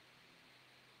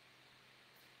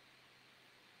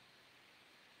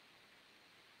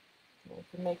 You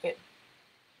can make it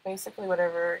basically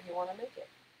whatever you want to make it.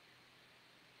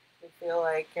 You feel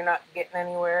like you're not getting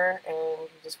anywhere and you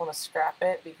just want to scrap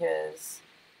it because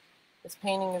this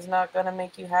painting is not going to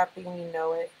make you happy and you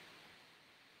know it,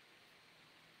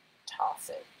 toss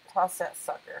it. Toss that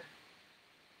sucker.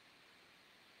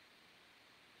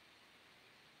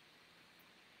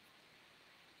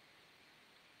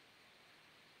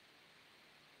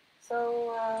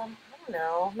 So, I don't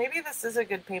know. Maybe this is a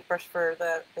good paintbrush for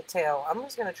the tail. I'm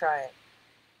just going to try it.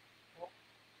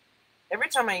 Every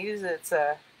time I use it, it's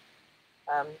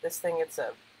it's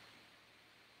a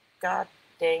god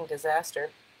dang disaster.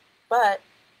 But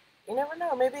you never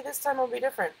know. Maybe this time will be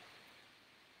different.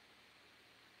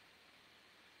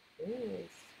 Ooh,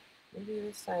 maybe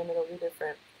this time it'll be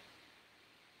different.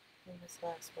 Famous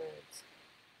last words.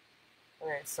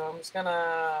 Okay, so I'm just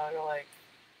gonna go like.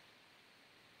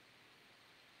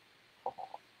 Oh,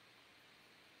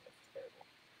 that's terrible.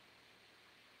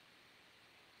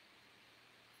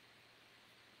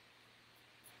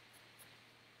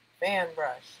 Fan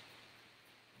brush.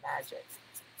 Magic.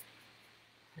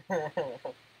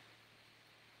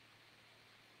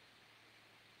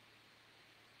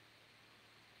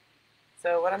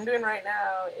 So what I'm doing right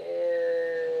now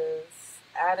is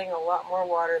adding a lot more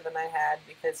water than I had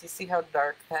because you see how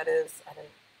dark that is.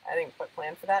 I didn't quite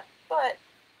plan for that, but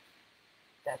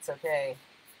that's okay.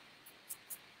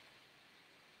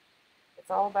 It's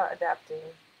all about adapting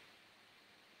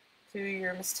to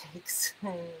your mistakes.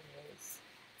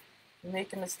 You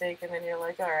make a mistake and then you're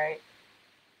like, all right,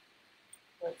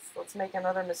 let's make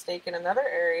another mistake in another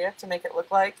area to make it look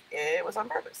like it was on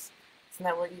purpose. Isn't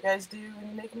that what you guys do when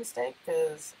you make a mistake?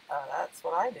 Because that's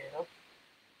what I do.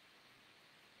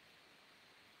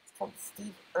 It's called the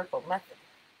Steve Urkel method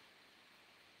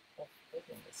of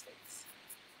making mistakes.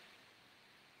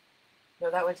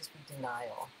 No, that would just be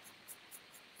denial.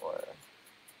 Or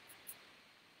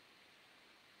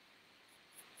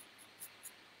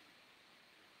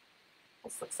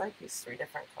this looks like these 3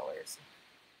 different colors.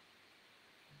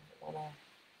 I want to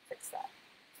fix that.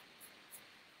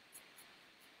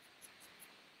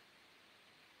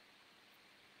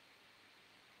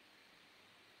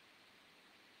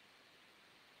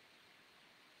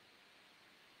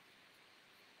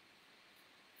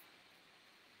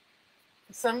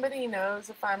 If somebody knows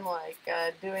if I'm like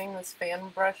doing this fan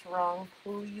brush wrong,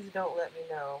 please don't let me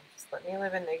know. Just let me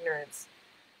live in ignorance.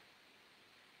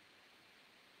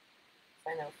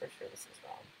 I know for sure this is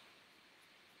wrong.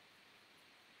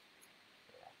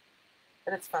 Yeah.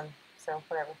 But it's fun, so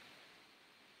whatever.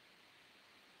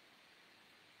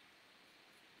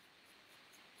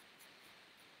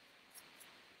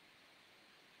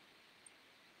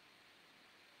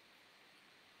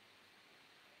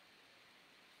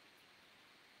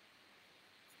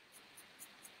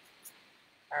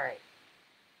 All right.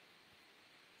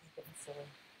 silly.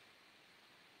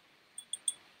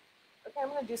 Okay, I'm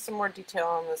going to do some more detail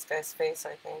on this guy's face,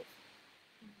 I think.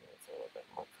 It's a little bit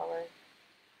more color.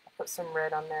 I'll put some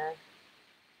red on there.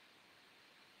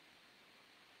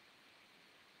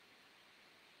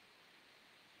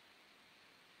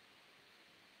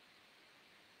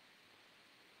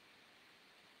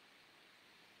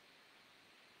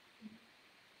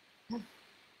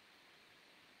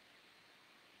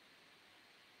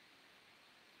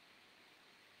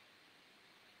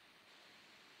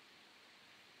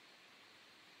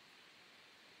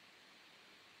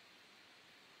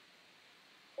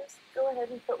 Just go ahead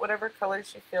and put whatever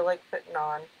colors you feel like putting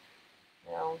on.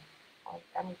 You know,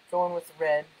 I'm going with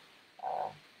red. Uh,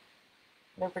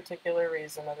 no particular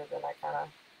reason other than I kind of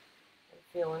am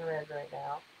feeling red right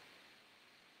now.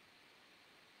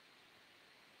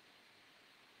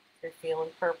 If you're feeling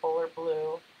purple or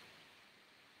blue,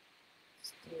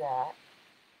 just do that.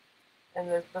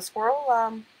 And the squirrel,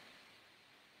 I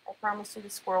promise you the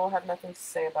squirrel will have nothing to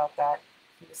say about that.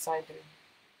 If you decide to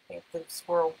paint the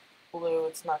squirrel blue,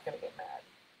 it's not going to get mad.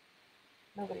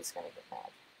 Nobody's going to get mad.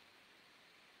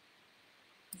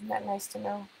 Isn't that nice to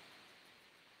know?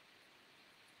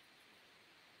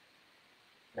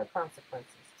 No consequences.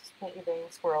 Just paint your dang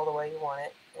squirrel the way you want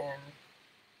it, and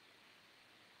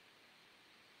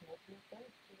it'll be okay.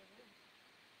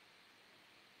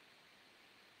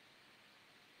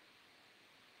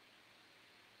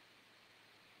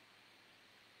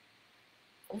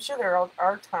 I'm sure there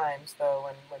are times, though,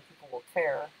 when people will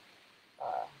care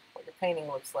what your painting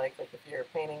looks like. Like if you're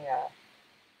painting a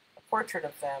portrait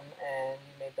of them and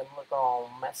you made them look all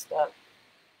messed up.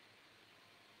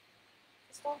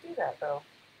 Just don't do that, though.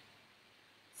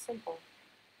 Simple.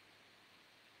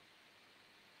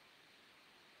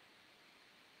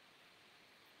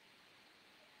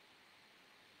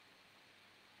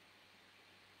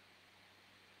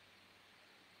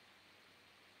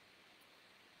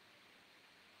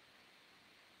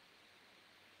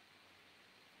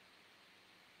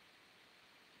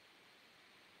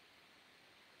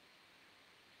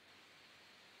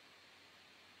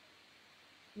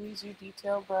 Use your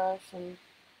detail brush and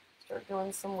start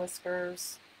doing some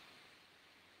whiskers.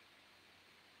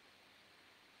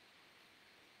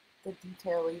 The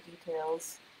detail-y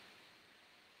details.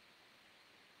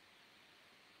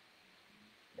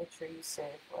 Make sure you save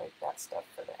like that stuff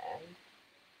for the end.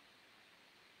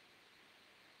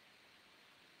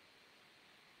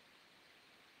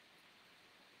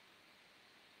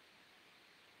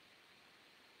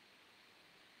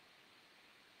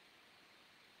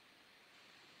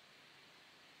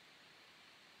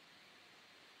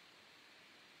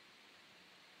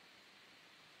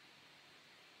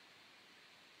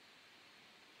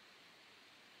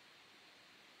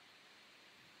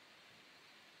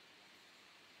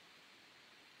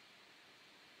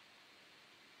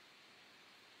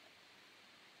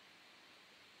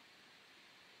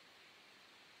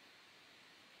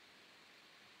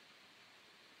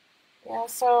 Yeah,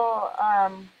 so I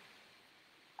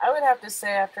would have to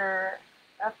say after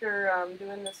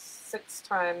doing this 6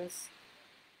 times,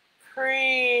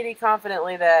 pretty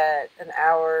confidently that an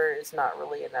hour is not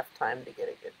really enough time to get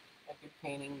a good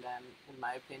painting done, in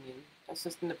my opinion. That's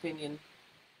just an opinion.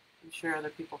 I'm sure other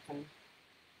people can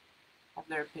have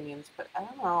their opinions, but I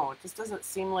don't know. It just doesn't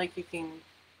seem like you can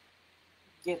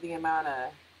get the amount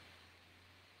of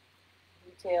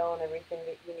detail and everything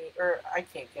that you need, or I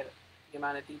can't get the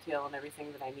amount of detail and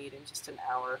everything that I need in just an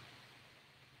hour,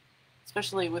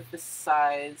 especially with this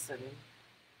size and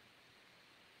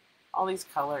all these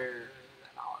colors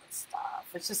and all that stuff.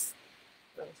 It just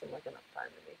doesn't seem like enough time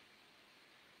to me.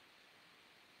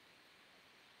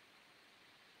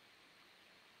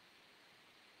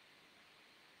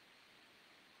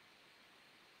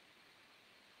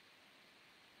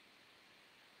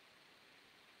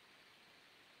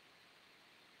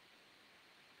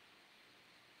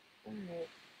 Alright.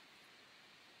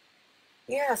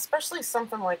 Yeah, especially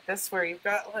something like this where you've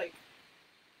got like,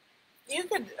 you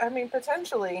could, I mean,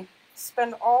 potentially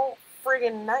spend all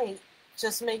friggin' night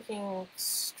just making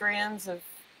strands of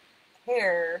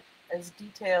hair as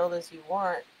detailed as you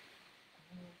want.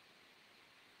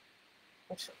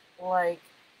 Which, like,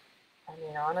 I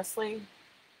mean, honestly,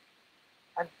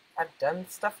 I've, I've done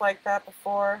stuff like that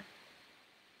before.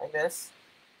 Like this.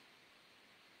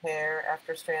 Hair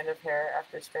after strand of hair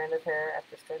after strand of hair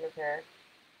after strand of hair.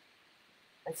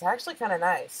 It's actually kind of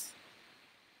nice.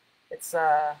 It's,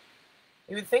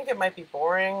 you would think it might be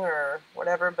boring or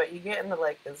whatever, but you get into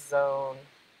like the zone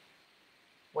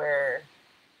where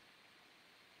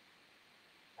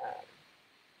um,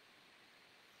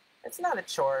 it's not a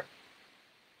chore.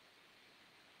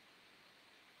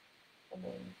 I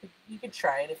mean, you could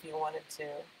try it if you wanted to.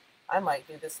 I might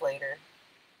do this later.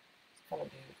 Just kind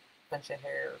of do a bunch of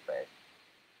hair, but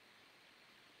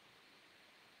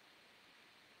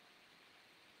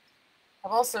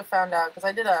I've also found out because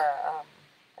I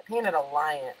painted a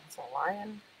lion. It's a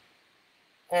lion,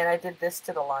 and I did this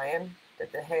to the lion.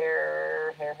 Did the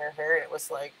hair, and it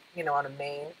was like on a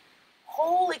mane.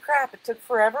 Holy crap! It took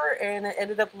forever, and it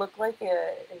ended up look like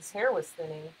his hair was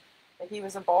thinning. Like he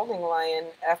was a balding lion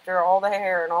after all the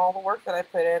hair and all the work that I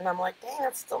put in. I'm like, dang,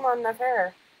 that's still not enough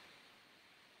hair.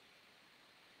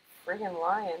 Friggin'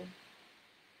 lion.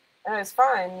 And it was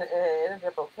fine. It ended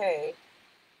up okay.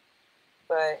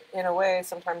 But in a way,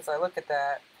 sometimes I look at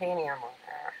that painting, I'm like,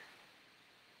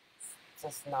 it's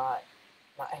just not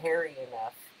hairy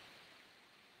enough.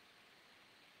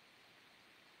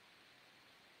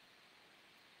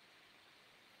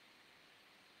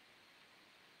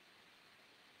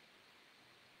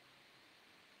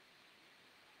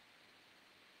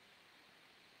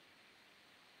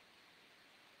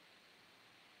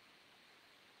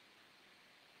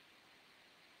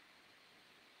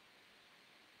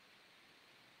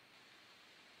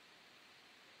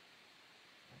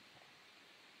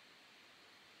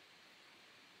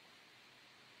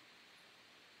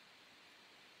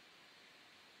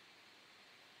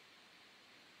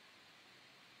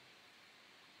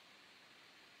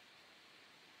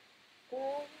 He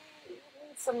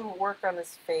needs some work on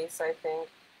his face, I think,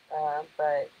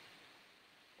 but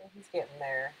he's getting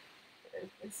there.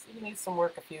 He needs some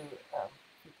work few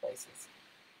places.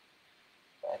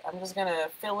 But I'm just gonna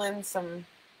fill in some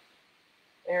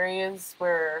areas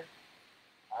where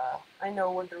I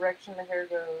know what direction the hair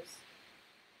goes.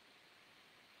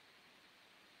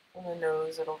 On the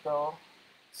nose, it'll go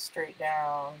straight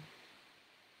down.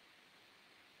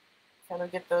 Kind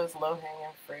of get those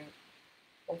low-hanging fruit,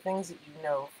 the things that you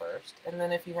know first, and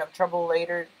then if you have trouble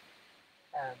later,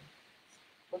 um,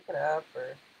 look it up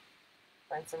or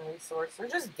find some resource or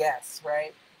just guess,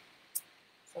 right?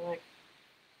 So like,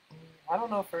 I don't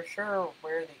know for sure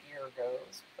where the ear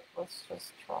goes, but let's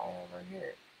just try over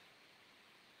here.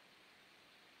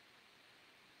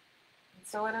 And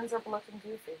so it ends up looking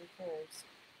goofy. Who cares?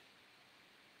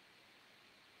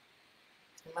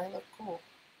 It might look cool.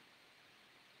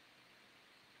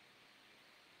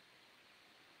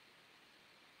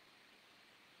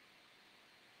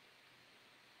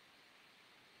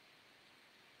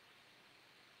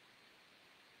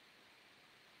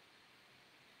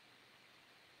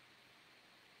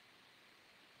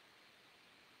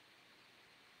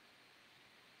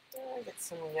 Yeah, get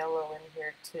some yellow in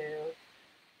here too.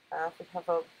 If we have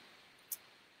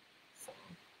some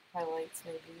highlights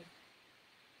maybe in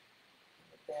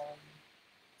the belly,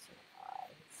 some eyes.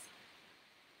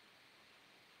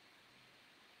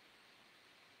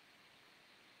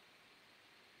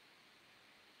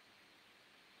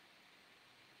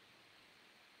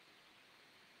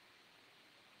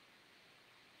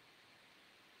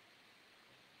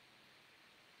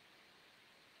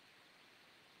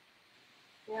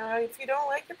 If you don't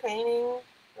like your painting,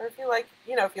 or if you like,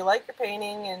 if you like your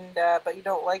painting and but you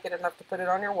don't like it enough to put it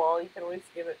on your wall, you can always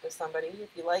give it to somebody. If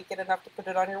you like it enough to put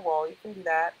it on your wall, you can do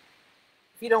that.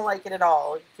 If you don't like it at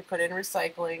all, you can put it in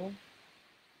recycling.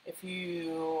 If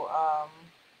you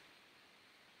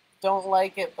don't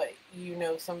like it, but you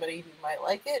know somebody who might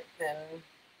like it, then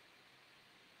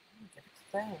give it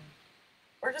to them.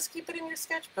 Or just keep it in your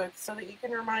sketchbook so that you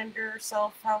can remind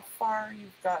yourself how far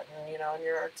you've gotten, in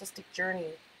your artistic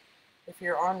journey if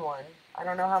you're on one. I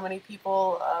don't know how many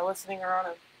people listening are on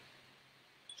a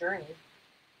journey,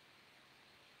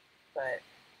 but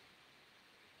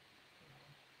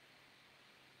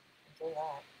enjoy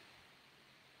that.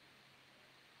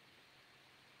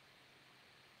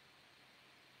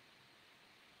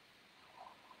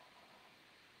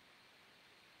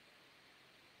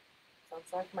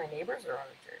 Sounds like my neighbors are on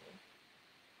a journey.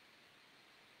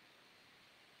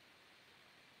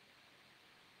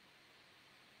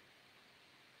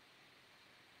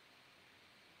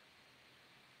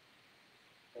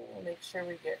 We'll make sure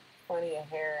we get plenty of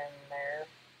hair in there.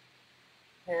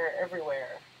 Hair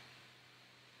everywhere.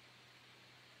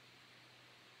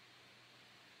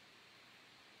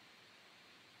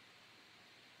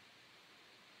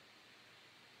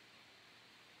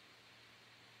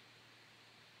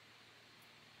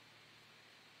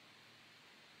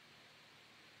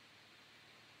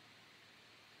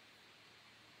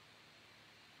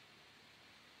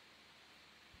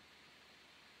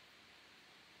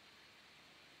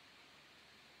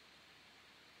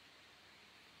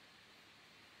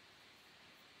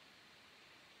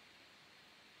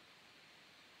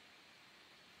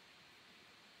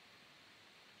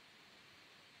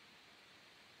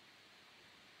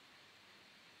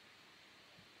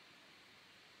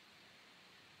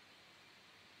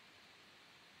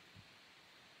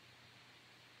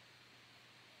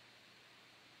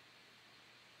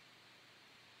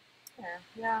 there.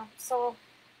 Yeah, so,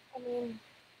 I mean,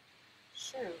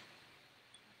 shoot.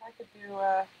 I could do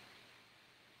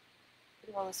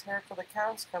all this hair till the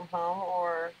cows come home,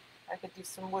 or I could do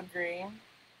some wood grain.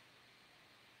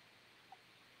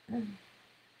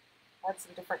 Add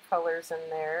some different colors in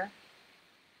there.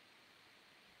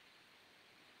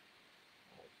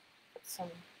 Put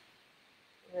some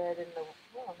red in the,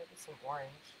 oh, maybe some orange.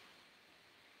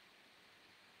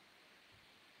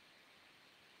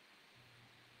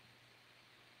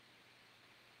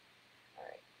 All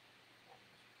right.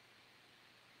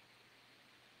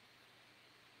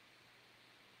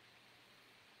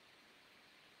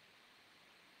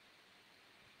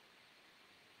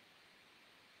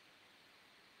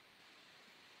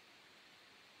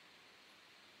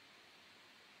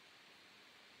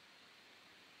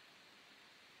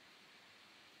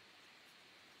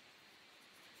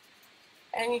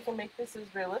 And you can make this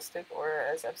as realistic or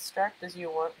as abstract as you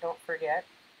want, don't forget.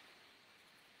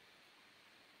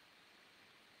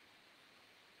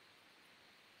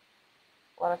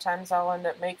 A lot of times I'll end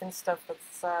up making stuff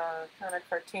that's kind of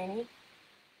cartoony.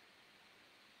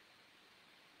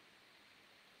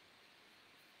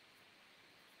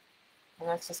 And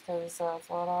that's just because that's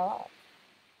what I like.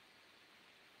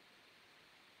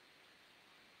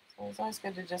 So it's always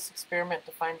good to just experiment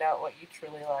to find out what you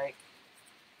truly like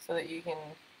so that you can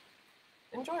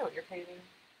enjoy what you're painting.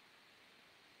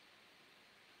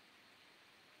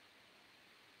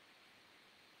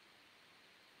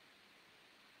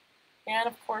 And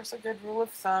of course, a good rule of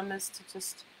thumb is to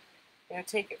just,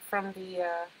 take it from the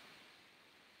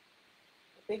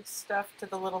big stuff to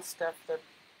the little stuff. The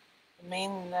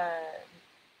main,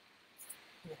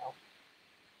 you know,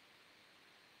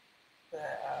 the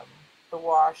um, the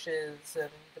washes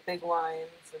and the big lines,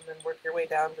 and then work your way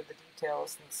down to the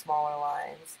details and the smaller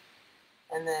lines,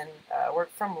 and then work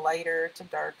from lighter to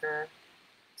darker.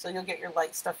 So you'll get your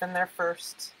light stuff in there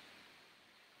first,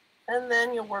 and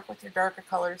then you'll work with your darker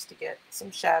colors to get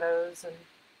some shadows. And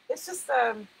it's just,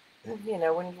 when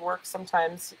you work,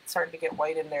 sometimes it's hard to get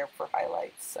white in there for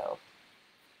highlights. So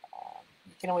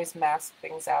you can always mask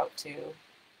things out too,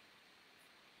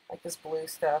 like this blue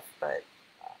stuff, but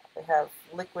they have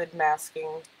liquid masking,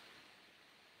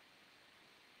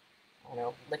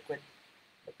 liquid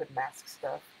mask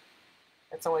stuff.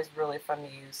 It's always really fun to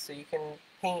use. So you can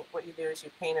paint, what you do is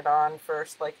you paint it on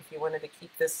first, like if you wanted to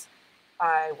keep this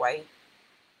eye white,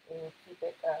 and you keep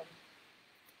it,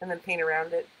 and then paint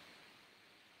around it.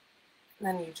 And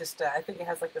then you just, I think it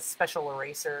has like this special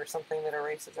eraser or something that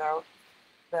erases out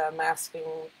the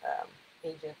masking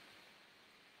agent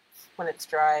when it's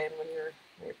dry and when your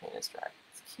paint is dry.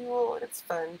 It's cool and it's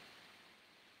fun.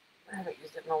 I haven't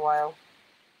used it in a while.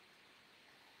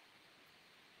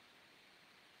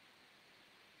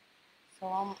 So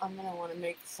I'm going to want to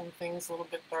make some things a little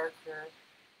bit darker,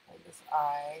 like this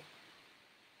eye.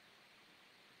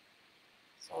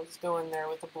 So I'll just go in there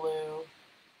with the blue,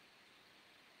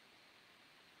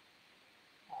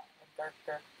 a dark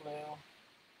blue.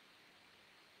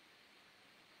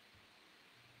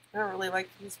 I don't really like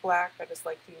to use black, I just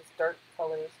like to use dark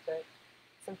colors, but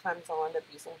sometimes I'll end up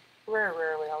using, very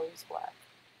rarely I'll use black.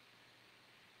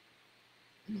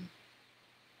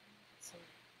 Some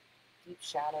deep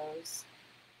shadows,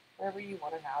 wherever you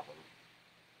want to have them.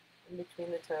 In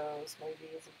between the toes maybe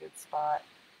is a good spot.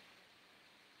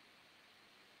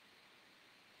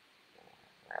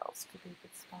 Where else could be a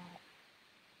good spot?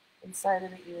 Inside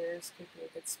of the ears could be a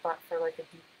good spot for like a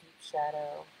deep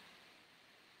shadow.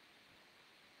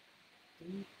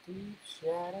 Deep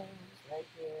shadows right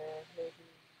here, maybe.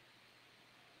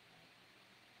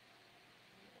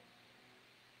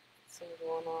 So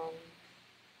going on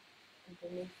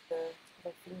underneath the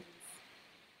fingers.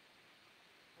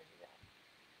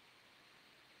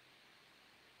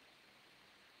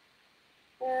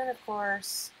 And of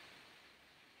course,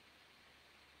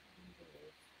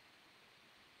 underneath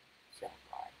shadow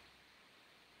line.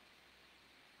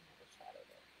 Another shadow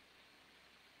there.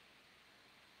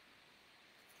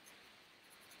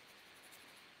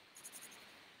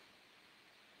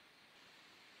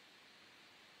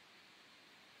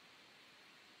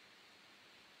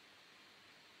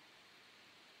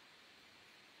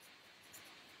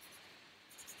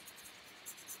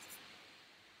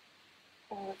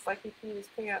 Oh, looks like he peed his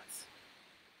pants.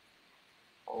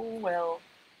 Oh well.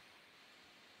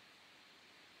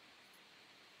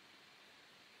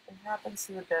 It happens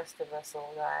to the best of us,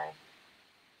 little guy.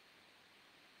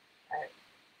 Alright.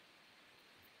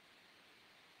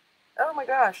 Oh my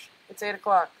gosh, it's 8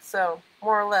 o'clock, so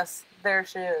more or less, there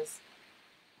she is.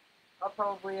 I'll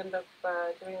probably end up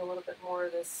doing a little bit more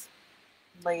of this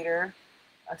later,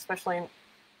 especially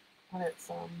when it's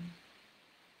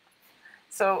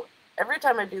So every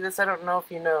time I do this, I don't know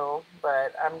if you know,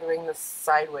 but I'm doing this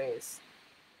sideways,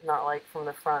 not like from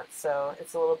the front. So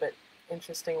it's a little bit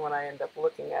interesting when I end up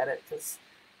looking at it because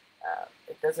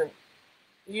it doesn't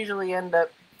usually end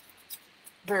up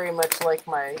very much like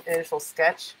my initial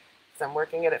sketch because I'm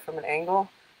working at it from an angle.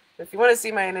 But if you want to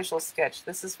see my initial sketch,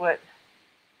 this is what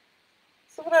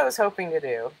I was hoping to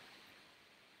do.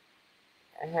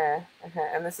 And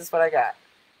this is what I got.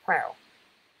 Wow.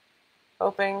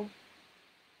 Hoping,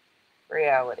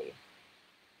 reality.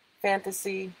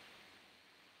 Fantasy,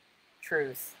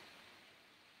 truth.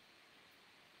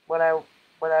 What I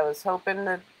was hoping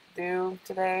to do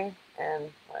today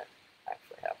and what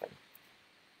actually happened.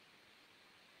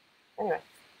 Anyway.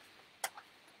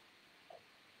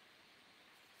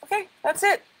 Okay, that's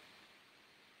it.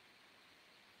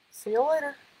 See you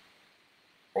later.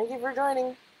 Thank you for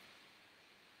joining.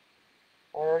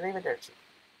 Arrivederci.